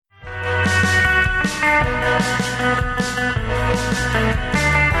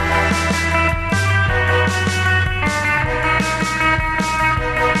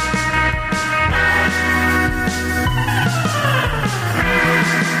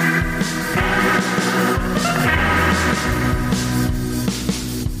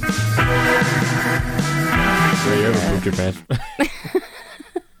trans.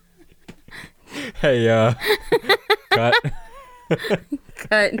 Hey, cut.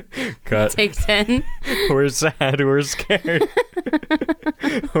 Cut. Take 10. We're sad. We're scared.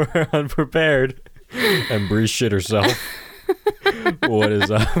 We're unprepared. And Bree shit herself. What is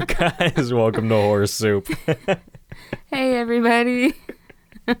up, guys? Welcome to Horror Soup. Hey, everybody.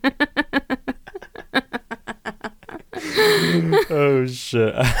 Oh,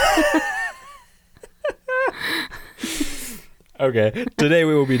 shit. Okay, today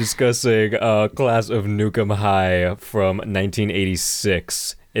we will be discussing Class of Nukem High from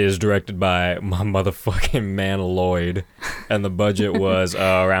 1986. It is directed by my motherfucking man Lloyd, and the budget was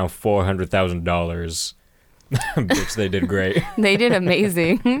around $400,000. Bitch, they did great. They did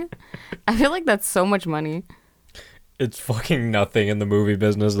amazing. I feel like that's so much money. It's fucking nothing in the movie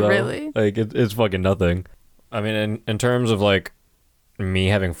business, though. Really? Like, it's fucking nothing. I mean, in terms of, like, me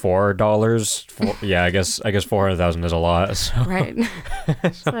having $4, yeah, I guess 400,000 is a lot. So. Right.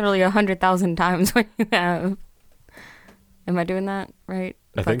 It's literally 100,000 times what you have. Am I doing that right?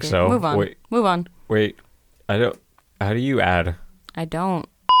 I think it. so. Move on. Move on. Wait, I don't. How do you add? I don't.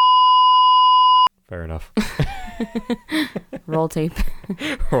 Fair enough. Roll tape.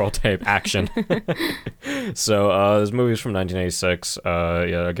 Roll tape. Action. So this movie is from 1986.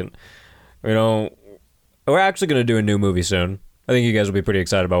 Yeah, again, we're actually gonna do a new movie soon. I think you guys will be pretty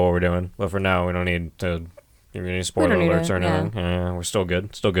excited about what we're doing. But for now, we don't need to give you any spoiler alerts or anything. Yeah, we're still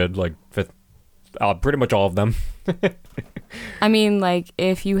good. Still good. Like pretty much all of them. I mean, like,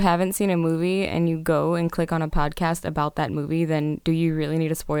 if you haven't seen a movie and you go and click on a podcast about that movie, then do you really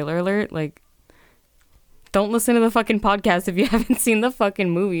need a spoiler alert? Like, don't listen to the fucking podcast if you haven't seen the fucking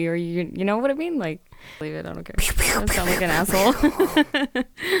movie, or you know what I mean? Like, leave it. I don't care. I sound like an asshole.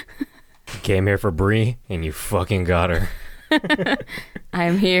 Came here for Bree, and you fucking got her.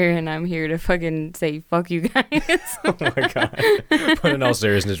 I'm here, and I'm here to fucking say fuck you guys. Oh my god. But in all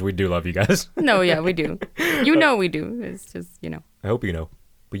seriousness, we do love you guys. No, yeah, we do. You know we do. It's just, I hope you know.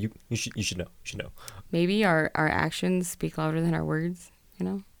 But you should know. You should know. Maybe our actions speak louder than our words,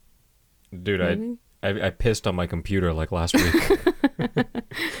 Dude, Maybe? I pissed on my computer like last week.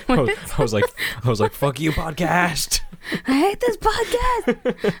 I was like, fuck you, podcast. I hate this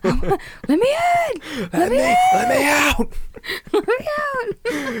podcast. Let me in. Let me out. Let me out.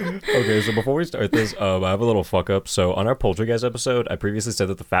 Okay, so before we start this, I have a little fuck up. So on our Poltergeist episode, I previously said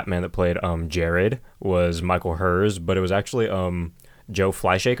that the fat man that played Jared was Michael Hers, but it was actually Joe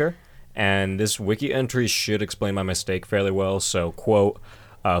Flyshaker. And this wiki entry should explain my mistake fairly well. So, quote,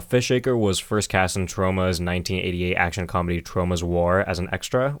 Fishacre was first cast in Troma's 1988 action comedy Troma's War as an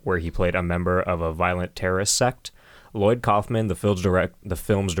extra, where he played a member of a violent terrorist sect. Lloyd Kaufman, the film's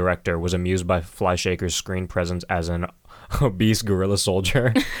director, was amused by Flyshaker's screen presence as an obese guerrilla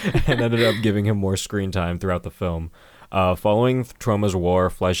soldier and ended up giving him more screen time throughout the film. Following Troma's War,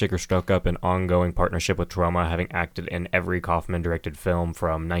 Flyshaker struck up an ongoing partnership with Troma, having acted in every Kaufman-directed film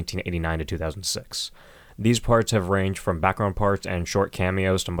from 1989 to 2006. These parts have ranged from background parts and short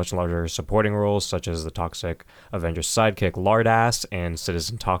cameos to much larger supporting roles, such as the Toxic Avenger sidekick Lardass and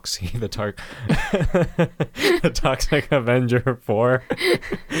Citizen Toxie, the Toxic Avenger 4.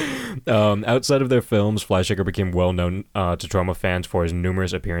 Outside of their films, Flyshaker became well known to Troma fans for his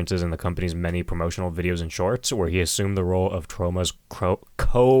numerous appearances in the company's many promotional videos and shorts, where he assumed the role of Troma's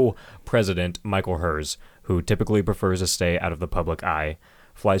co-president, Michael Hers, who typically prefers to stay out of the public eye.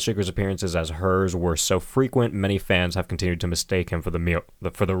 Flyshaker's appearances as Hers were so frequent, many fans have continued to mistake him for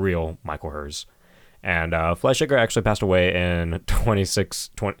the real Michael Hers. And Flyshaker actually passed away in 20.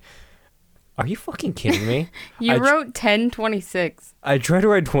 Are you fucking kidding me? You wrote 1026. I tried to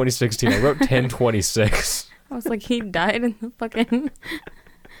write 2016. I wrote 1026. I was like, he died in the fucking...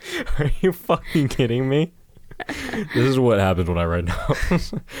 Are you fucking kidding me? This is what happens when I write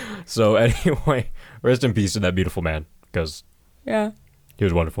notes. So anyway, rest in peace to that beautiful man, because... Yeah. He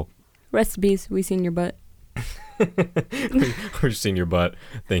was wonderful. Rest in peace. We seen your butt. We've seen your butt.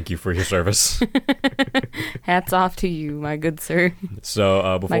 Thank you for your service. Hats off to you, my good sir.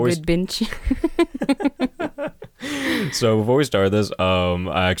 So good bench. So before we start this,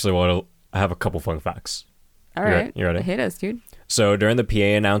 I actually want to have a couple fun facts. All right. You ready? Hit us, dude. So during the PA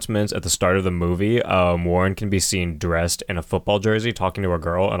announcements at the start of the movie, Warren can be seen dressed in a football jersey talking to a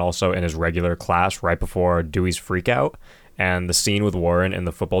girl, and also in his regular class right before Dewey's freakout. And the scene with Warren in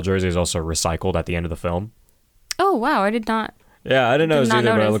the football jersey is also recycled at the end of the film. Oh, wow. I did not. Yeah, I didn't know it either,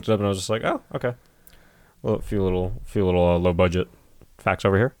 notice. but I looked it up and I was just like, oh, okay. Well, a few little low budget facts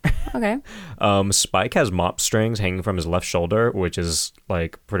over here. Okay. Spike has mop strings hanging from his left shoulder, which is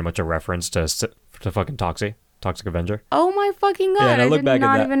like pretty much a reference to fucking Toxic Avenger. Oh my fucking god! Yeah, and I did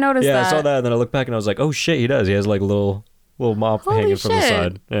not even notice that. Yeah, I saw that, and then I looked back and I was like, oh shit, he does. He has like little little mop Holy hanging shit. from the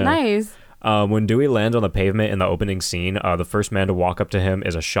side. Yeah. Nice. When Dewey lands on the pavement in the opening scene, the first man to walk up to him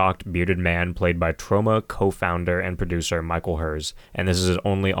is a shocked, bearded man played by Troma co-founder and producer Michael Hers. And this is his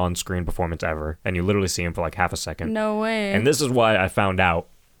only on-screen performance ever. And you literally see him for like half a second. No way. And this is why I found out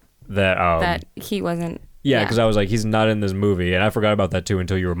that... that he wasn't. yeah, because I was like, he's not in this movie. And I forgot about that too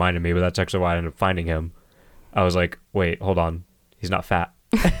until you reminded me. But that's actually why I ended up finding him. I was like, wait, hold on. He's not fat.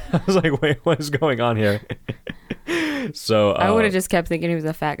 I was like, wait, what is going on here? So I would have just kept thinking he was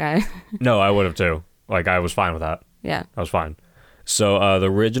a fat guy. No, I would have too. Like, I was fine with that. Yeah. I was fine. So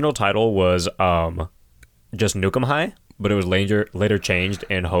the original title was just Nukem High, but it was later changed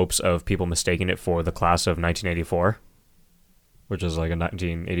in hopes of people mistaking it for the class of 1984, which is like a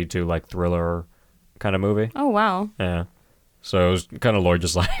 1982 like thriller kind of movie. Oh, wow. Yeah. So it was kind of Lord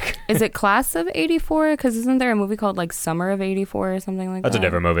just like... Is it Class of 84? Because isn't there a movie called like Summer of 84 or something like That's that? a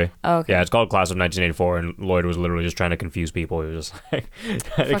different movie. Oh, okay. Yeah, it's called Class of 1984, and Lloyd was literally just trying to confuse people. He was just like...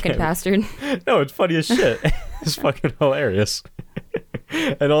 Fucking bastard. No, it's funny as shit. It's fucking hilarious.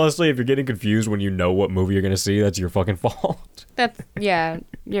 And honestly, if you're getting confused when you know what movie you're going to see, that's your fucking fault. Yeah,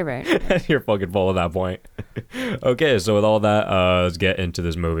 you're right. That's your fucking fault at that point. Okay, so with all that, let's get into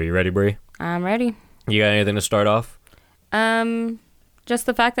this movie. You ready, Brie? I'm ready. You got anything to start off? Just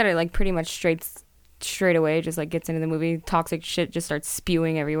the fact that it like pretty much straight away just like gets into the movie. Toxic shit just starts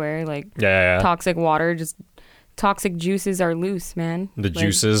spewing everywhere. Like Yeah. toxic water, just toxic juices are loose, man. The Like,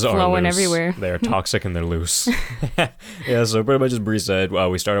 juices are flowing loose. everywhere. They are toxic and they're loose. Yeah, so pretty much as Bree said,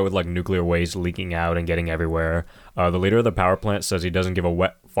 we started with like nuclear waste leaking out and getting everywhere. The leader of the power plant says he doesn't give a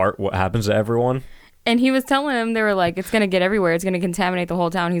wet fart what happens to everyone. And he was telling him, they were like, it's gonna get everywhere. It's gonna contaminate the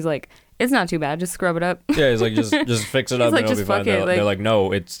whole town. He's like, it's not too bad. Just scrub it up. Yeah, he's like, just fix it up like, and it'll just be fine. fuck it, They're like,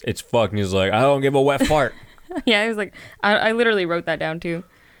 no, it's fucked. And he's like, I don't give a wet fart. Yeah, he was like, I literally wrote that down too.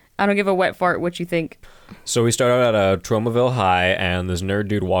 I don't give a wet fart what you think. So we start out at Tromaville High, and this nerd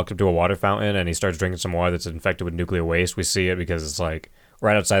dude walks up to a water fountain, and he starts drinking some water that's infected with nuclear waste. We see it because it's like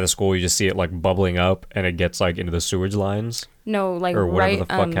right outside the school. You just see it like bubbling up, and it gets like into the sewage lines. No, like or whatever right,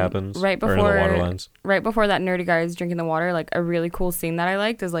 the fuck happens. right or into the water before, lines. right before that nerdy guy is drinking the water. Like a really cool scene that I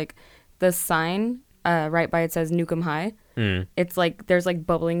liked is like the sign right by it says Nukem High. It's like there's like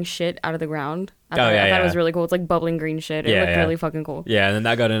bubbling shit out of the ground. I thought it was really cool. It's like bubbling green shit. It looked really fucking cool. Yeah, and then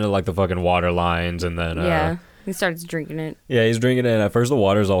that got into like the fucking water lines, and then he starts drinking it. Yeah, he's drinking it, and at first the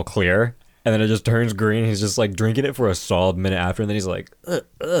water's all clear, and then it just turns green. He's just like drinking it for a solid minute after, and then he's like, ugh.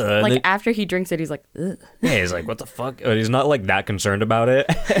 Like after he drinks it, he's like, ugh. Yeah, he's like, what the fuck? He's not like that concerned about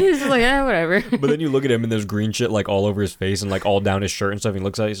it. He's just like, whatever. But then you look at him, and there's green shit like all over his face and like all down his shirt and stuff. He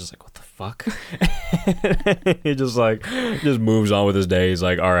looks at it, he's just like, what the fuck? He just moves on with his day. He's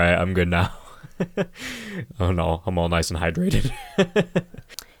like, all right, I'm good now. Oh no, I'm all nice and hydrated.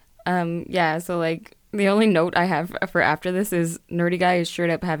 Yeah, so like the only note I have for after this is nerdy guy is straight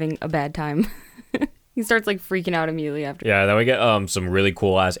up having a bad time. He starts like freaking out immediately after. Yeah, then we get some really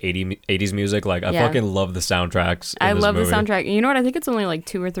cool ass 80s music. Like I fucking love the soundtracks. I love the soundtrack. You know what? I think it's only like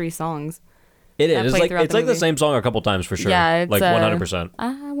 2 or 3 songs. It is. It's like the same song a couple times for sure. Yeah, it's like 100%.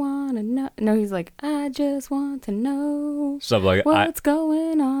 I wanna know. No, he's like, I just want to know Stuff like what's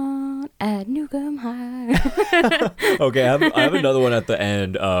going on at Nukem High. Okay, I have another one at the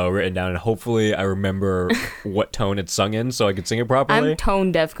end written down, and hopefully I remember what tone it's sung in so I can sing it properly. I'm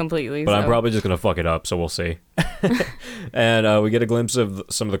tone deaf completely, but I'm probably just gonna fuck it up, so we'll see. And we get a glimpse of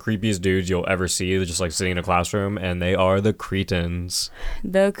some of the creepiest dudes you'll ever see. They're just like sitting in a classroom, and they are the Cretans.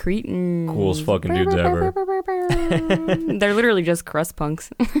 The Cretans. Coolest fucking dudes ever. They're literally just crust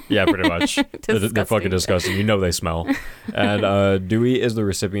punks. Yeah, pretty much. They're fucking disgusting. You know they smell. And Dewey is the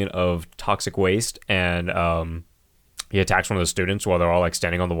recipient of toxic waste, and he attacks one of the students while they're all like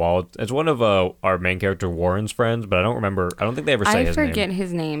standing on the wall. It's one of our main character Warren's friends, but I don't think they ever say his name. I forget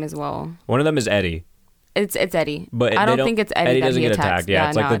his name as well. One of them is Eddie. It's Eddie. But I don't think it's Eddie that doesn't he get attacks. attacked. Yeah,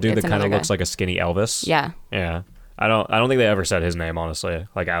 it's like the dude that kind of looks like a skinny Elvis. Yeah. Yeah. I don't think they ever said his name, honestly,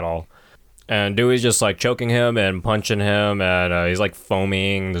 like at all. And Dewey's just like choking him and punching him, and he's like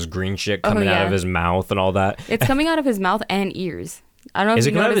foaming. There's green shit coming out of his mouth and all that. It's coming out of his mouth and ears. I don't know. Is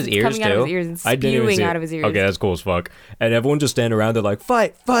if it coming out of his ears coming too? Out of his ears and spewing out of his ears. Okay, that's cool as fuck. And everyone just stand around. They're like,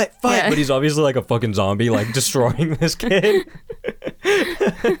 fight. Yeah. But he's obviously like a fucking zombie, like destroying this kid.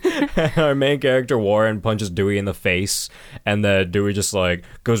 Our main character Warren punches Dewey in the face, and then Dewey just like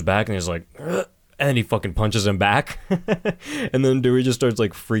goes back and he's like, ugh, and he fucking punches him back. And then Dewey just starts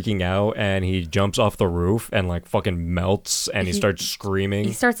like freaking out, and he jumps off the roof and like fucking melts, and he starts screaming.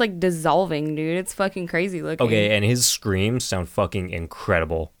 He starts like dissolving, dude. It's fucking crazy looking. Okay, and his screams sound fucking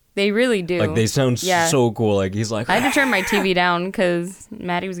incredible. They really do. Like they sound Yeah. so cool. Like he's like, I had to turn my TV down because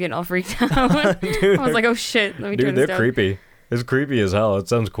Maddie was getting all freaked out. Dude, I was like, oh shit, let me turn dude, this they're down. creepy. It's creepy as hell. It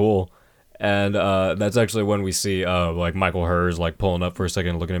sounds cool. And that's actually when we see like Michael Hers like pulling up for a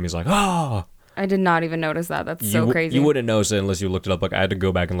second, looking at me. He's like, oh. I did not even notice that. That's so crazy. You wouldn't notice it unless you looked it up. Like I had to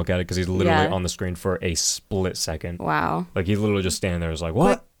go back and look at it because he's literally Yeah. on the screen for a split second. Wow. Like he's literally just standing there. It's like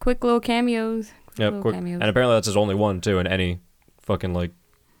what? Quick little cameos. Yep, little quick. cameos. And apparently that's his only one too in any fucking like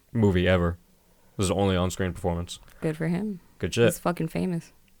movie ever. This is the only on-screen performance. Good for him. Good shit. He's fucking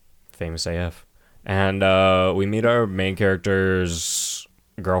famous. Famous AF. And we meet our main character's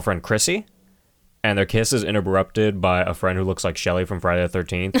girlfriend Chrissy, and their kiss is interrupted by a friend who looks like Shelly from Friday the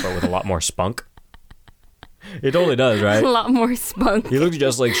 13th, but with a lot more spunk. It totally does, right? A lot more spunk. He looks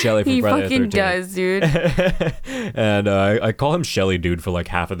just like Shelly from He Friday the 13th. fucking does, dude. And I call him Shelly Dude for like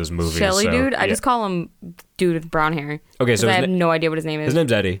half of this movie. Shelly so, dude? I yeah. just call him dude with brown hair. Okay, so I his, have no idea what his name is. his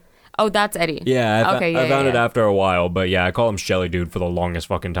name's Eddie. Oh, that's Eddie. Yeah, I found it yeah. after a while, but yeah, I call him Shelly Dude for the longest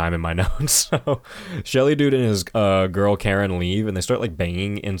fucking time in my notes. So, Shelly Dude and his girl Karen leave, and they start like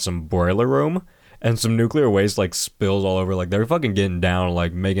banging in some boiler room, and some nuclear waste like spills all over. Like they're fucking getting down,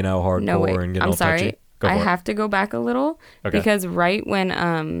 like making out hardcore No, wait. and getting I'm all sorry. touchy. Go I for it. have to go back a little Okay. because right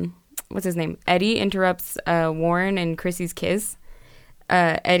when what's his name? Eddie interrupts Warren and Chrissy's kiss.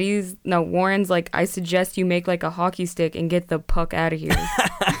 Warren's like, I suggest you make like a hockey stick and get the puck out of here.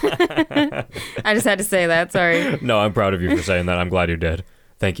 I just had to say that. Sorry. No, I'm proud of you for saying that. I'm glad you did.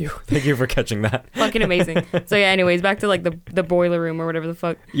 Thank you. Thank you for catching that. Fucking amazing. So yeah, anyways, back to like the boiler room or whatever the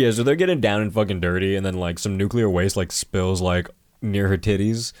fuck. Yeah, so they're getting down and fucking dirty, and then like some nuclear waste like spills like near her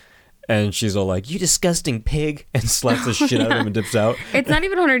titties. And she's all like, "You disgusting pig," and slaps the shit out of him and dips out. It's not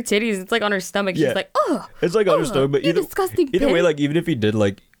even on her titties. It's like on her stomach. Yeah. She's like, oh. It's like understood, but you disgusting either way, pig. like even if he did,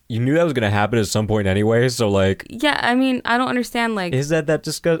 like you knew that was gonna happen at some point anyway. So like, Yeah, I mean, I don't understand. Like, is that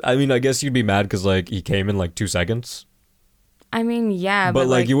disgust? I mean, I guess you'd be mad because like he came in like 2 seconds, I mean, yeah, but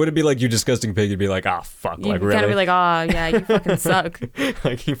like you wouldn't be like, "You disgusting pig." You'd be like, "Ah, fuck!" you Like kind really? of be like, oh yeah, you fucking suck.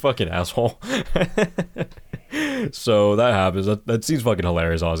 Like you fucking asshole. So that happens. That seems fucking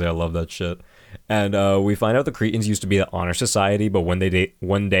hilarious. Honestly, I love that shit. And we find out the Cretans used to be the honor society, but one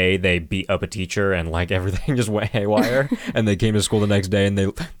day they beat up a teacher and like everything just went haywire. And they came to school the next day and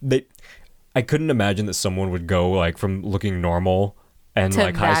they I couldn't imagine that someone would go like from looking normal and To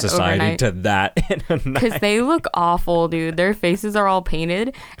like high that society overnight. to that in a night. Because they look awful, dude. Their faces are all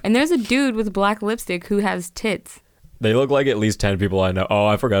painted. And there's a dude with black lipstick who has tits. They look like at least 10 people I know. Oh,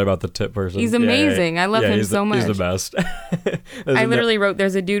 I forgot about the tip person. He's Yeah, yeah, amazing. yeah. I love Yeah, him he's so He's the much. best. I literally wrote,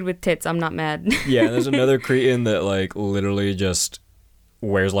 there's a dude with tits. I'm not mad. Yeah, and there's another Cretan that like literally just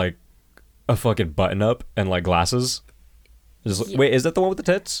wears like a fucking button up and like glasses. Wait, is that the one with the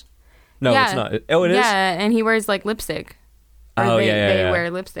tits? No, Yeah. it's not. Oh, it is? Yeah, and he wears like lipstick. Or Oh, they, yeah, yeah, they yeah. wear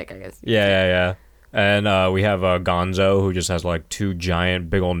lipstick, I guess. Yeah. And we have Gonzo, who just has like 2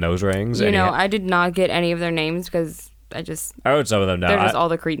 giant big old nose rings. You and know, I did not get any of their names because I wrote some of them down. they're just all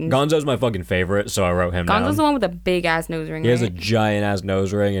the Cretans. Gonzo's my fucking favorite, so I wrote him down. Gonzo's the one with the big ass nose ring. He has a right? giant ass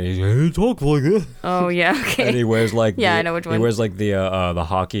nose ring, and he talks like this. Oh yeah, And okay. he wears like Yeah, I know which He one. wears like the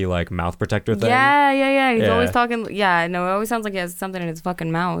hockey like mouth protector thing. Yeah. He's Yeah. always talking. Yeah, no, it always sounds like he has something in his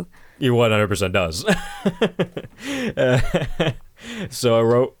fucking mouth. He 100% does. So I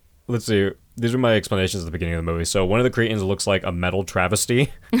wrote, let's see, these are my explanations at the beginning of the movie. So one of the Cretans looks like a metal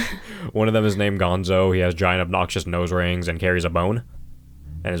travesty. One of them is named Gonzo. He has giant obnoxious nose rings and carries a bone.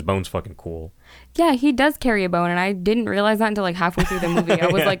 And his bone's fucking cool. Yeah, he does carry a bone, and I didn't realize that until like halfway through the movie. I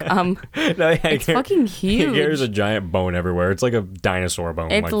was like, No, yeah, it's fucking He huge. carries a giant bone everywhere. It's like a dinosaur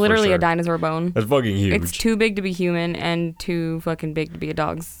bone. It's like, for literally sure. a dinosaur bone. That's fucking huge. It's too big to be human and too fucking big to be a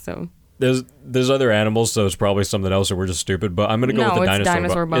dog. So There's other animals, so it's probably something else, or we're just stupid. But I'm gonna go No, with the it's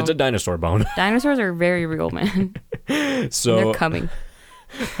dinosaur bone. It's a dinosaur bone. dinosaurs are very real, man. So They're coming.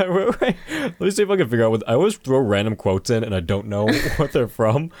 Let me see if I can figure out what I always throw random quotes in, and I don't know what they're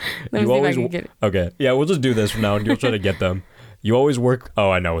from. Let me see if I can get it. Okay, yeah, we'll just do this from now, and you'll try to get them. You always work.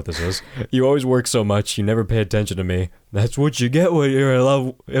 Oh, I know what this is. You always work so much, you never pay attention to me. That's what you get when you're in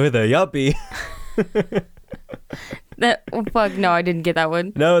love with a yuppie. Fuck, no, I didn't get that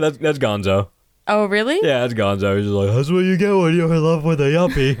one. No, that's Gonzo. Oh, really? Yeah, that's Gonzo. He's just like, that's what you get when you're in love with a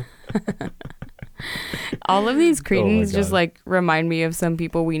yuppie. All of these Cretans just God. like remind me of some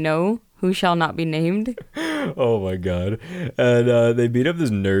people we know who shall not be named. Oh my god. And they beat up this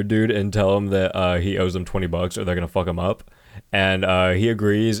nerd dude and tell him that he owes them $20 or they're gonna fuck him up. And he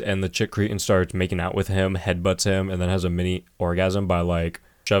agrees, and the chick Cretan starts making out with him, headbutts him, and then has a mini orgasm by like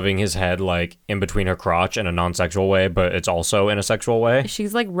shoving his head like in between her crotch in a non-sexual way, but it's also in a sexual way.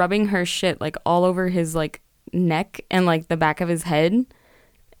 She's like rubbing her shit like all over his like neck and like the back of his head.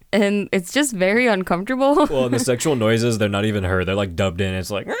 and it's just very uncomfortable. Well, and the sexual noises, they're not even heard. They're like dubbed in.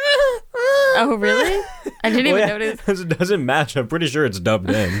 It's like... Oh, really? I didn't even notice. It doesn't match. I'm pretty sure it's dubbed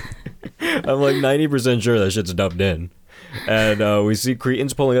in. I'm like 90% sure that shit's dubbed in. And we see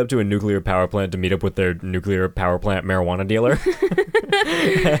Cretans pulling up to a nuclear power plant to meet up with their nuclear power plant marijuana dealer.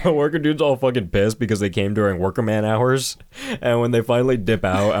 Worker dude's all fucking pissed because they came during worker man hours. And when they finally dip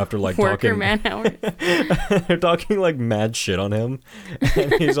out after like Worker man hours. they're talking like mad shit on him.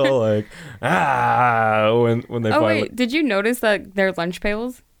 And he's all like, ah, when they finally... wait, did you notice that their lunch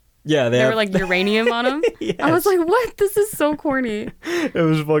pails? Yeah, they were like uranium on them. Yes. I was like, what? This is so corny. It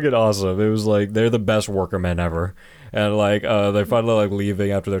was fucking awesome. It was like, they're the best worker men ever. And like, they're finally like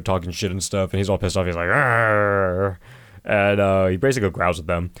leaving after they're talking shit and stuff. And he's all pissed off. He's like, arr! And he basically growls at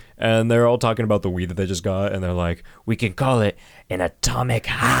them. And they're all talking about the weed that they just got. And they're like, we can call it an atomic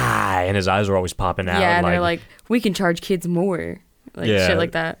high. And his eyes are always popping out. Yeah, and they're like, we can charge kids more. Like, yeah, shit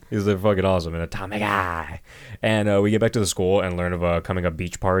like that. They're fucking awesome. An atomic high. And we get back to the school and learn of a coming up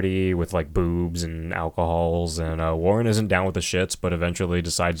beach party with like boobs and alcohols. And Warren isn't down with the shits, but eventually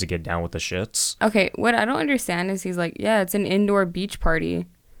decides to get down with the shits. Okay, what I don't understand is he's like, yeah, it's an indoor beach party.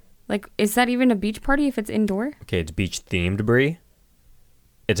 Like, is that even a beach party if it's indoor? Okay, it's beach themed, Brie.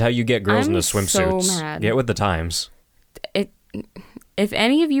 It's how you get girls into swimsuits. So mad. Get with the times. If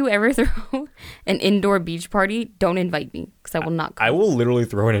any of you ever throw an indoor beach party, don't invite me because I will not come. I will literally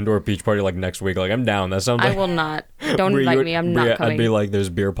throw an indoor beach party like next week. Like, I'm down. That sounds like... I will not. Don't invite me. I'm not coming. I'd be like, there's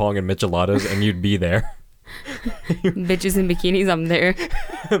beer pong and micheladas, and you'd be there. Bitches in bikinis, I'm there.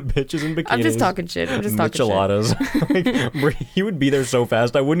 Bitches in bikinis. I'm just talking shit. Micheladas. Like, you would be there so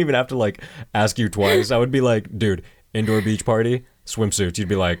fast. I wouldn't even have to, like, ask you twice. I would be like, dude, indoor beach party, swimsuits. You'd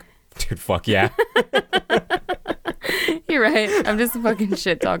be like, dude, fuck yeah. You're right. I'm just a fucking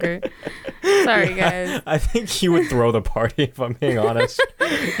shit talker. Sorry, guys. I think you would throw the party, if I'm being honest.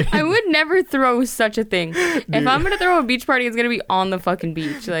 I would never throw such a thing. Dude. If I'm going to throw a beach party, it's going to be on the fucking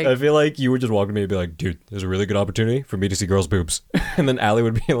beach. Like, I feel like you would just walk to me and be like, dude, there's a really good opportunity for me to see girls' boobs. And then Allie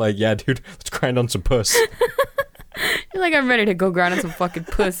would be like, yeah, dude, let's grind on some puss. You're like, I'm ready to go grind on some fucking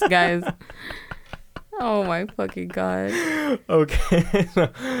puss, guys. Oh my fucking god. Okay.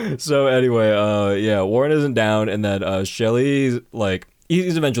 So anyway, yeah, Warren isn't down, and then Shelly's like,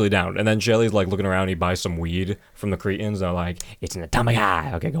 he's eventually down, and then Shelly's like looking around. He buys some weed from the Cretans. They're like, it's an atomic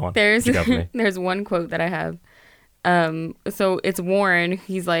high. Okay, go on. There's one quote that I have. So it's Warren.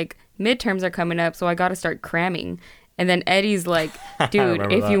 He's like, midterms are coming up, so I got to start cramming. And then Eddie's like,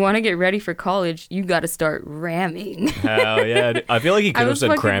 dude, if you want to get ready for college, you got to start ramming. Hell yeah. I feel like he could have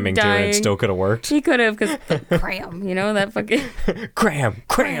said cramming too, and it still could have worked. He could have, because cram, you know, that fucking... Cram.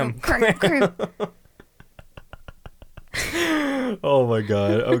 Oh my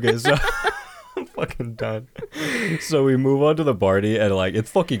god. Okay, so... I'm fucking done. So we move on to the party, and like, it's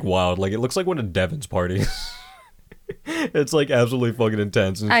fucking wild. Like, it looks like one of Devin's parties. It's like absolutely fucking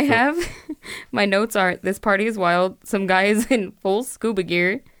intense. I have my notes are, this party is wild. Some guys in full scuba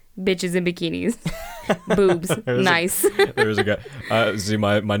gear, bitches in bikinis, boobs. Nice. There's a guy. See,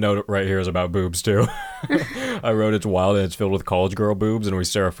 my note right here is about boobs too. I wrote it's wild and it's filled with college girl boobs, and we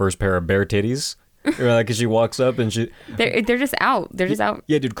see our first pair of bare titties. Because she walks up and they're just out. They're just out.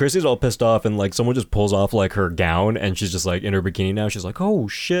 Yeah, dude, Chrissy's all pissed off, and like someone just pulls off like her gown, and she's just like in her bikini now. She's like, oh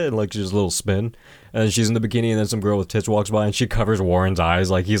shit, and like she just a little spin, and she's in the bikini, and then some girl with tits walks by, and she covers Warren's eyes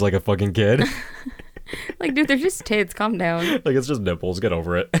like he's like a fucking kid. Like, dude, they're just tits. Calm down. Like, it's just nipples. Get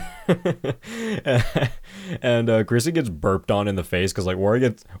over it. And Chrissy gets burped on in the face because, like, Warren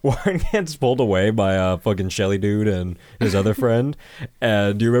gets pulled away by fucking Shelly dude and his other friend.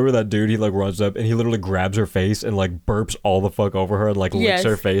 And do you remember that dude? He, like, runs up and he literally grabs her face and, like, burps all the fuck over her and, like, licks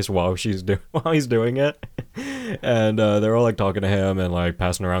her face while he's doing it. And they're all, like, talking to him and, like,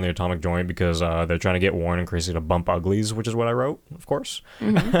 passing around the atomic joint because they're trying to get Warren and Chrissy to bump uglies, which is what I wrote, of course.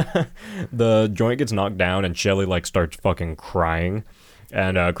 Mm-hmm. The joint gets knocked down and Shelly like starts fucking crying,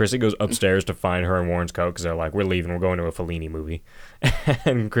 and Chrissy goes upstairs to find her and Warren's coat because they're like, we're leaving, we're going to a Fellini movie.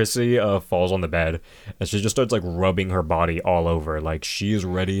 And Chrissy falls on the bed and she just starts like rubbing her body all over, like she is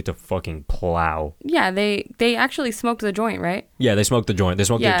ready to fucking plow. Yeah, they actually smoked the joint, right? Yeah, they smoked the joint. They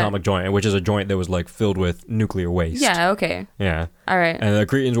smoked the atomic joint, which is a joint that was like filled with nuclear waste. Yeah, okay. Yeah. All right. And the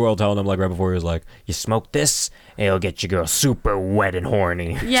Cretans were all telling them like right before, he was like, you smoke this, it'll get your girl super wet and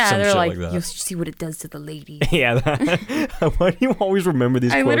horny. Yeah, they're like you'll see what it does to the lady. Yeah. Why do you always remember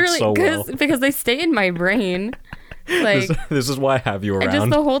these quotes so well? Because they stay in my brain. Like, this is why I have you around. And just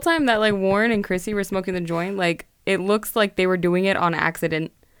the whole time that like Warren and Chrissy were smoking the joint, like it looks like they were doing it on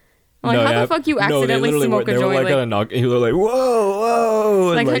accident. Like, how the fuck you accidentally smoke a joint? They were like kind of knocked. He was like,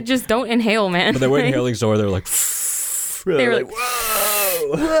 whoa. Like, just don't inhale, man. But they weren't inhaling, so they were like, they were like, whoa.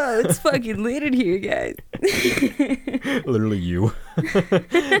 Whoa, it's fucking lit in here, guys. Literally you.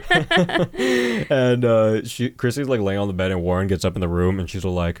 And Chrissy's like laying on the bed, and Warren gets up in the room, and she's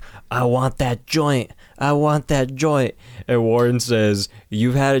all like, I want that joint. I want that joint. And Warren says,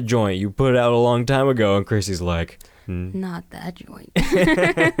 you've had a joint. You put it out a long time ago. And Chrissy's like, not that joint.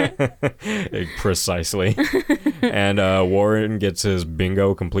 Precisely. And Warren gets his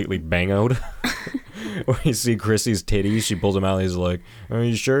bingo completely bangoed. When you see Chrissy's titties, she pulls them out, and he's like, are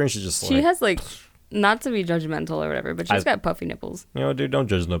you sure? And she's just she has like, not to be judgmental or whatever, but she's got puffy nipples. You know, dude, don't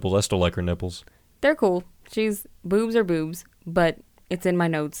judge nipples. I still like her nipples. They're cool. Boobs are boobs, but it's in my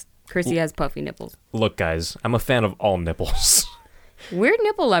notes. Chrissy has puffy nipples. Look, guys, I'm a fan of all nipples. We're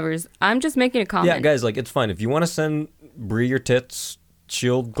nipple lovers. I'm just making a comment. Yeah, guys, like, it's fine. If you want to send Brie your tits,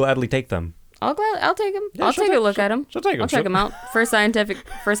 she'll gladly take them. I'll take them. Yeah, I'll take a look at them. She'll take them. I'll check them out for scientific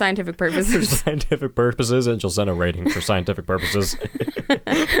purposes. For scientific purposes, and she'll send a rating for scientific purposes.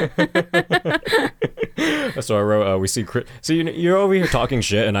 So I wrote, we see so you're over here talking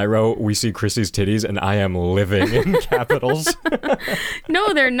shit, and I wrote, we see Chrissy's titties, and I am living in capitals.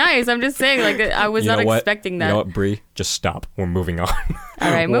 No, they're nice. I'm just saying, like, I was not expecting that. You know what, Brie? Just stop. We're moving on.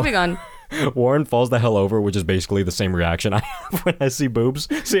 All right, moving on. Warren falls the hell over, which is basically the same reaction I have when I see boobs.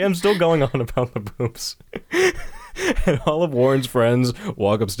 See, I'm still going on about the boobs. And all of Warren's friends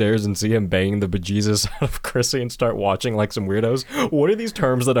walk upstairs and see him banging the bejesus out of Chrissy and start watching like some weirdos. What are these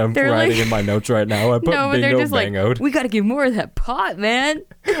terms that I'm writing in my notes right now? I put no, bingo they're just bangoed. Like, we got to get more of that pot, man.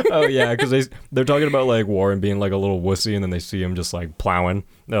 Oh, yeah, because they're talking about like Warren being like a little wussy, and then they see him just like plowing.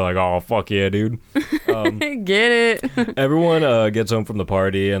 They're like, oh, fuck yeah, dude. Get it. Everyone gets home from the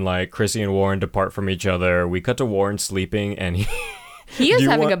party, and like Chrissy and Warren depart from each other. We cut to Warren sleeping, and he is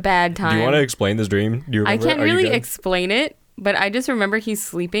having a bad time. Do you want to explain this dream? Do you remember? I can't really explain it, but I just remember he's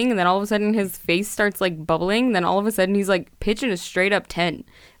sleeping, and then all of a sudden his face starts like bubbling. Then all of a sudden he's like pitching a straight up 10.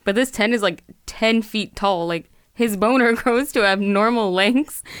 But this 10 is like 10 feet tall. Like his boner grows to abnormal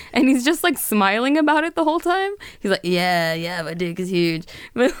lengths, and he's just like smiling about it the whole time. He's like, yeah, my dick is huge.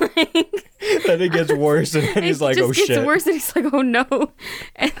 But like, then it gets worse, and then he's like, oh shit. It gets worse, and he's like, oh no.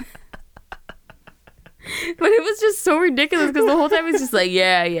 But it was just so ridiculous because the whole time he's just like,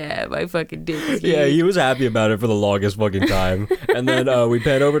 yeah, my fucking dick is huge. Yeah, he was happy about it for the longest fucking time. And then we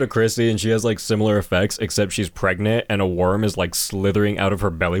pan over to Chrissy, and she has like similar effects, except she's pregnant, and a worm is like slithering out of her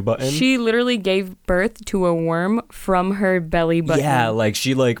belly button. She literally gave birth to a worm from her belly button. Yeah, like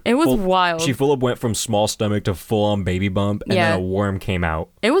she like... It was wild. She full up went from small stomach to full on baby bump, and then a worm came out.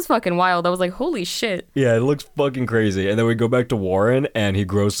 It was fucking wild. I was like, holy shit. Yeah, it looks fucking crazy. And then we go back to Warren, and he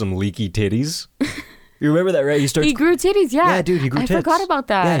grows some leaky titties. You remember that, right? He grew titties, yeah. Yeah, dude, he grew tits. I forgot about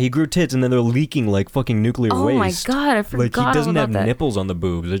that. Yeah, he grew tits, and then they're leaking like fucking nuclear waste. Oh my god, I forgot about that. Like, he doesn't have nipples on the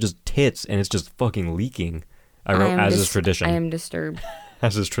boobs. They're just tits, and it's just fucking leaking. I wrote, as is tradition. I am disturbed.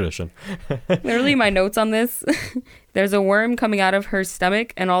 As is tradition. Literally, my notes on this, there's a worm coming out of her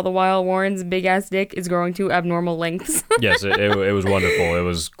stomach, and all the while Warren's big-ass dick is growing to abnormal lengths. Yes, it was wonderful. It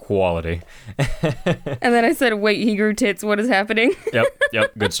was quality. And then I said, wait, he grew tits. What is happening?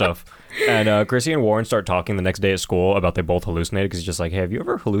 Yep, good stuff. And Chrissy and Warren start talking the next day at school about they both hallucinated, because he's just like, hey, have you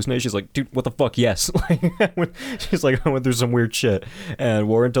ever hallucinated? She's like, dude, what the fuck? Yes. She's like, I went through some weird shit. And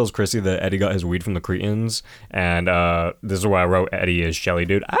Warren tells Chrissy that Eddie got his weed from the Cretans. And this is why I wrote Eddie is Shelly,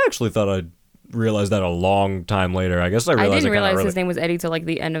 dude. I actually thought I'd realized that a long time later. I guess I realized I didn't realize his name was Eddie till like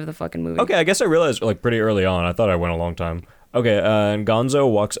the end of the fucking movie. Okay, I guess I realized like pretty early on. I thought I went a long time. Okay, and Gonzo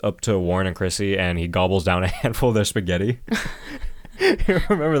walks up to Warren and Chrissy, and he gobbles down a handful of their spaghetti. You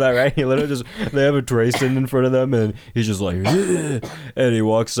remember that, right? He literally they have a tray sitting in front of them, and he's just like, ugh. And he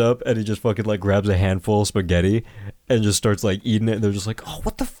walks up, and he just fucking like grabs a handful of spaghetti and just starts like eating it. And they're just like, oh,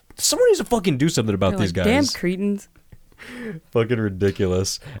 what the someone needs to fucking do something about these guys. Damn Cretans. Fucking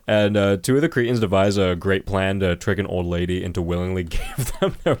ridiculous. And two of the Cretans devise a great plan to trick an old lady into willingly give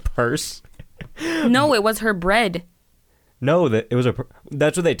them their purse. No, it was her bread. No,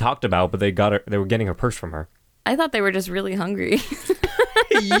 that's what they talked about, but they were getting her purse from her. I thought they were just really hungry.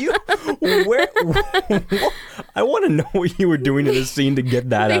 I want to know what you were doing in this scene to get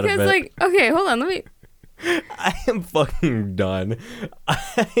that out of it. Because, like, okay, hold on, let me... I am fucking done.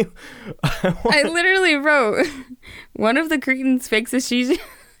 I literally wrote, one of the Cretans fakes a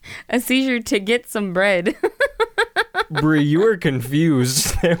seizure to get some bread. Brie, you were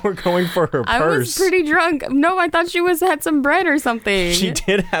confused. They were going for her purse. I was pretty drunk. No, I thought she had some bread or something. She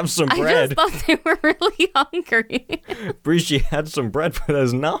did have some bread. I just thought they were really hungry. Brie, she had some bread, but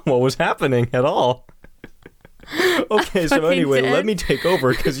that's not what was happening at all. Okay, so anyway, let me take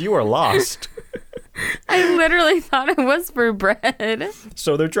over because you are lost. I literally thought it was for bread.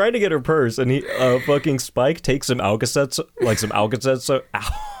 So they're trying to get her purse, and he fucking Spike takes some Alka-Seltzer,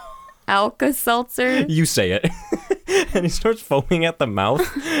 Alka-Seltzer. You say it. And he starts foaming at the mouth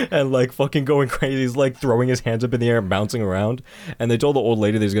and like fucking going crazy. He's like throwing his hands up in the air and bouncing around. And they told the old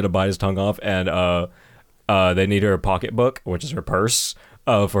lady that he's gonna bite his tongue off, and they need her pocketbook, which is her purse,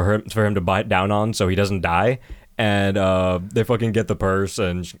 for him to bite down on so he doesn't die. And they fucking get the purse,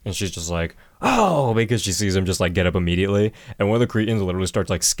 and she's just like, oh, because she sees him just like get up immediately. And one of the cretins literally starts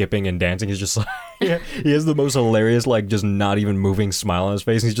like skipping and dancing. He's just like, yeah, he has the most hilarious, like just not even moving smile on his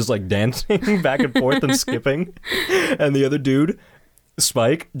face. He's just like dancing back and forth and skipping. And the other dude,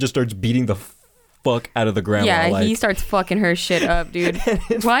 Spike, just starts beating the fuck out of the grandma. Yeah, like, he starts fucking her shit up, dude.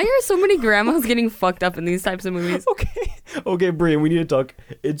 Why are so many grandmas getting fucked up in these types of movies? Okay, Brian, we need to talk.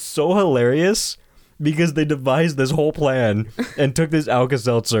 It's so hilarious because they devised this whole plan and took this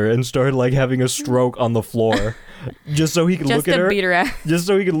Alka-Seltzer and started like having a stroke on the floor just so he could look at her. Beat her ass. Just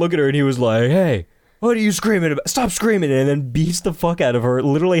so he could look at her, and he was like, hey, what are you screaming about? Stop screaming. And then beats the fuck out of her,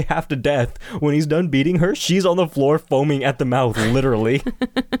 literally half to death. When he's done beating her, she's on the floor foaming at the mouth, literally.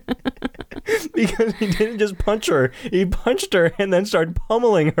 Because he didn't just punch her. He punched her and then started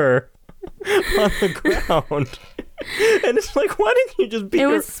pummeling her on the ground. And it's like, why didn't you just beat her?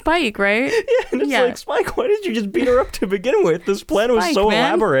 It was Spike, right? Yeah, and it's like, Spike, why did you just beat her up to begin with? This plan was so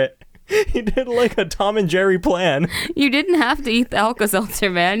elaborate. He did like a Tom and Jerry plan. You didn't have to eat the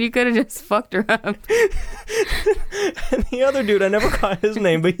Alka-Seltzer, man. You could have just fucked her up. And the other dude, I never caught his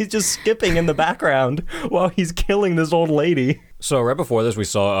name, but he's just skipping in the background while he's killing this old lady. So right before this, we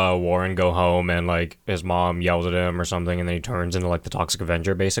saw Warren go home, and like his mom yells at him or something, and then he turns into like the Toxic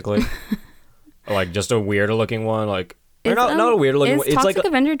Avenger, basically. Like just a weirder looking one, like not a weirder looking one. Is It's Toxic like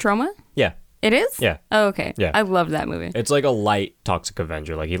Avenger Trauma? Yeah. It is? Yeah. Oh, okay. Yeah. I loved that movie. It's like a light Toxic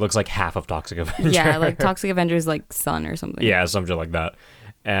Avenger. Like he looks like half of Toxic Avenger. Yeah, like Toxic Avenger's like son or something. Yeah, something like that.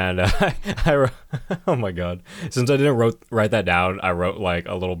 And oh my god, since I didn't write that down, I wrote like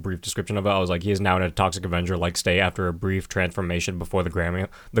a little brief description of it. I was like, he is now in a Toxic Avenger like stay after a brief transformation before the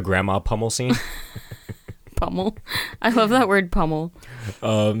grandma pummel scene. Pummel. I love that word, pummel.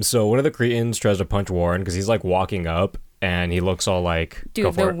 So one of the cretins tries to punch Warren because he's like walking up and he looks all like,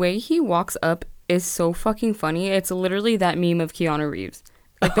 dude, the way he walks up is so fucking funny. It's literally that meme of Keanu Reeves.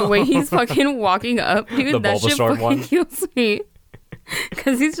 Like the way he's fucking walking up, dude, that shit fucking kills me.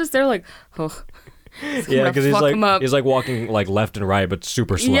 Because he's just there like, oh. Yeah, because he's like walking like left and right, but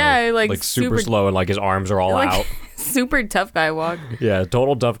super slow. Yeah, like super slow, and like his arms are all out. Super tough guy walk. Yeah,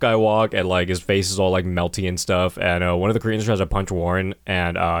 total tough guy walk, and like his face is all like melty and stuff. And one of the Koreans tries to punch Warren,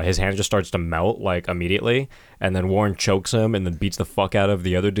 and his hand just starts to melt like immediately. And then Warren chokes him, and then beats the fuck out of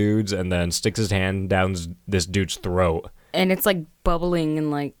the other dudes, and then sticks his hand down this dude's throat. And it's like bubbling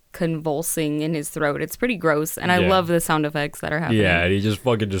and like convulsing in his throat. It's pretty gross, and I love the sound effects that are happening. Yeah, and he just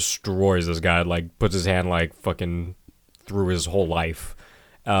fucking destroys this guy, like puts his hand like fucking through his whole life.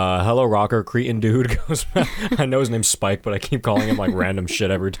 Hello Rocker Cretan dude goes back. I know his name's Spike, but I keep calling him like random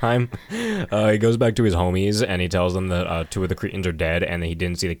shit every time. He goes back to his homies and he tells them that 2 of the Cretans are dead and that he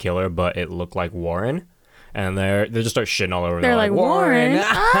didn't see the killer, but it looked like Warren. And they just start shitting all over. They're like, Warren.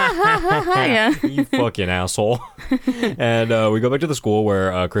 Yeah. You fucking asshole. And we go back to the school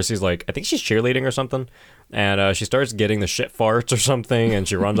where Chrissy's like, I think she's cheerleading or something. And she starts getting the shit farts or something. And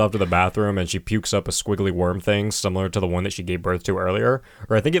she runs off to the bathroom and she pukes up a squiggly worm thing similar to the one that she gave birth to earlier.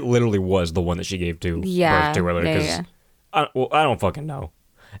 Or I think it literally was the one that she gave birth to earlier. Yeah. I don't fucking know.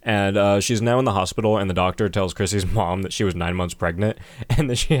 And she's now in the hospital, and the doctor tells Chrissy's mom that she was 9 months pregnant and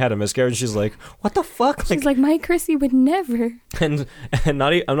that she had a miscarriage. She's like, what the fuck? She's like, my Chrissy would never. And I'm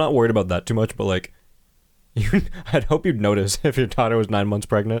not worried about that too much, but like, I'd hope you'd notice if your daughter was 9 months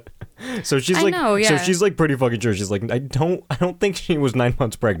pregnant. So she's so she's like pretty fucking sure. She's like, I don't think she was 9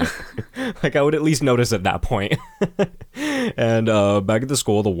 months pregnant. Like I would at least notice at that point. And back at the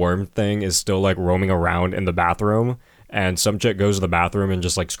school, the worm thing is still like roaming around in the bathroom. And some chick goes to the bathroom and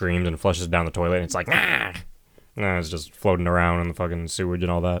just like screams and flushes down the toilet. And it's like, nah. It's just floating around in the fucking sewage and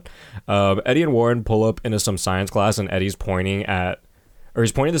all that. Eddie and Warren pull up into some science class, and Eddie's pointing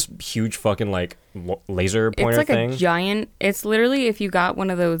this huge fucking like laser pointer thing. It's like a giant. It's literally if you got one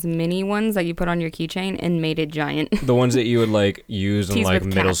of those mini ones that you put on your keychain and made it giant. The ones that you would like use in like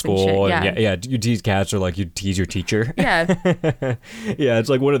middle school. And yeah, you tease cats or like you tease your teacher. Yeah. Yeah, it's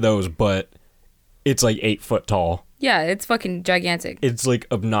like one of those, but it's like 8 foot tall. Yeah, it's fucking gigantic. It's like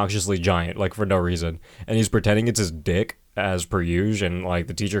obnoxiously giant, like for no reason. And he's pretending it's his dick as per usual. And like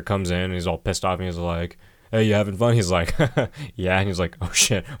the teacher comes in and he's all pissed off and he's like, hey, you having fun? He's like, yeah. And he's like, oh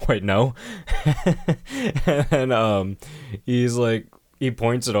shit, wait, no. And he's like, he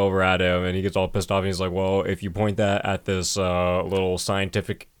points it over at him, and he gets all pissed off. And he's like, "Well, if you point that at this little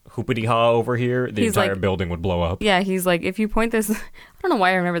scientific hoopity ha over here, the entire building would blow up." Yeah, he's like, if you point this, I don't know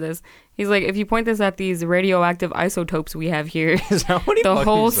why I remember this. He's like, if you point this at these radioactive isotopes we have here, Is that what he the fucking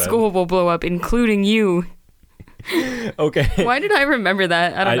whole said? school will blow up, including you. Okay. Why did I remember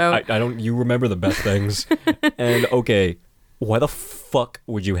that? I don't know. I don't. You remember the best things. And okay, why the fuck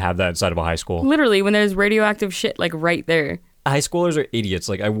would you have that inside of a high school? Literally, when there's radioactive shit like right there. High schoolers are idiots.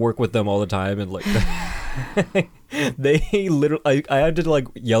 Like I work with them all the time, and like they literally. I had to like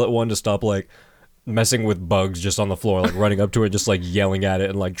yell at one to stop like messing with bugs just on the floor, like running up to it, just like yelling at it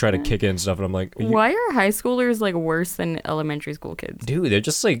and like trying to kick it and stuff. And I'm like, Why are high schoolers like worse than elementary school kids? dude, they're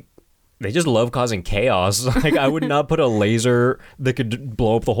just like. They just love causing chaos. Like, I would not put a laser that could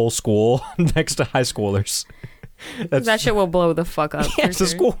blow up the whole school next to high schoolers. That shit will blow the fuck up. Yes, the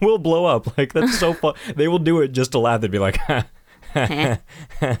school will blow up. Like, that's so fun. They will do it just to laugh. They'd be like,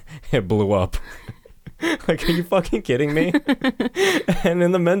 it blew up. Like, are you fucking kidding me? And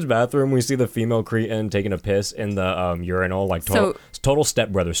in the men's bathroom, we see the female cretin taking a piss in the urinal, like total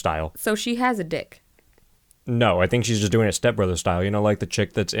stepbrother style. So she has a dick. No, I think she's just doing it stepbrother style. You know, like the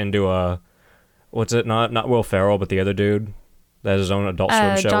chick that's into what's it? Not Will Ferrell, but the other dude that has his own Adult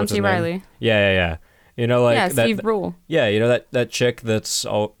Swim show. John What's his C. name? Reilly. Yeah. You know, like Steve Brule. Yeah, you know that chick that's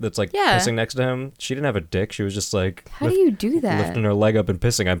like Yeah. pissing next to him. She didn't have a dick. She was just like How do you do that? lifting her leg up and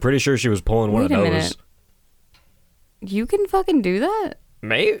pissing. I'm pretty sure she was pulling one Wait of a those. minute. You can fucking do that?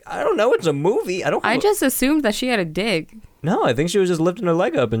 Maybe I don't know. It's a movie. I just assumed that she had a dick. No, I think she was just lifting her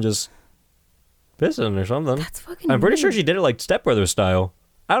leg up and just pissing or something. That's fucking I'm pretty weird. sure she did it like stepbrother style.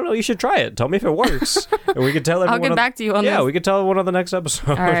 I don't know. You should try it. Tell me if it works. And we could tell everyone. I'll get back to you on this. Yeah, we could tell everyone on the next episode.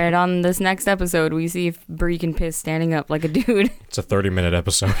 All right, on this next episode, we see if Brie can piss standing up like a dude. It's a 30-minute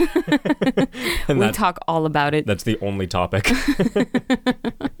episode. And We talk all about it. that's the only topic.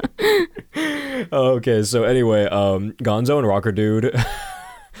 Okay, so anyway, Gonzo and Rocker Dude,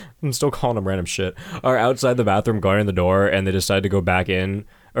 I'm still calling him random shit, are outside the bathroom guarding the door, and they decide to go back in,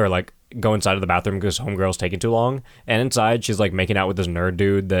 or like go inside of the bathroom because homegirl's taking too long. And inside, she's like making out with this nerd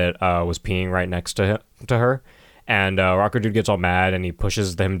dude that was peeing right next to her. And Rocker Dude gets all mad and he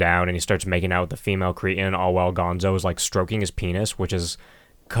pushes them down and he starts making out with the female cretin, all while Gonzo is like stroking his penis, which is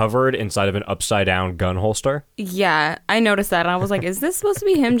covered inside of an upside down gun holster. Yeah, I noticed that, and I was like, is this supposed to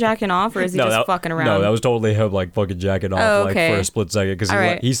be him jacking off, or is he just fucking around? No, that was totally him like fucking jacking off Oh, like okay. for a split second because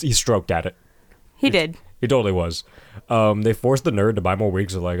All he stroked at it. He did. He totally was. They forced the nerd to buy more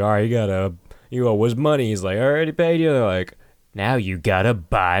wigs. They're like, all right, you owe us money. He's like, I already paid you. They're like, now you gotta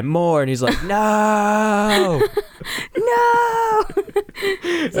buy more. And he's like, no. No!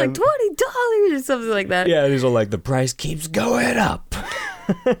 It's like $20 or something like that. Yeah, and he's all like, the price keeps going up.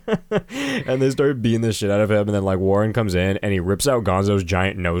 And they start beating the shit out of him. And then like Warren comes in and he rips out Gonzo's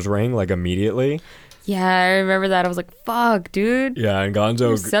giant nose ring like immediately. Yeah, I remember that. I was like, fuck, dude. Yeah, and Your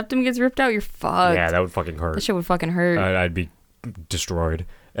Gonzo. septum gets ripped out, you're fucked. Yeah, that would fucking hurt. That shit would fucking hurt. I'd be destroyed.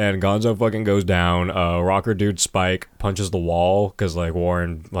 And Gonzo fucking goes down. Rocker Dude Spike punches the wall because like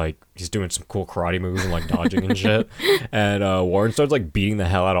Warren, like he's doing some cool karate moves and like dodging and shit. And Warren starts like beating the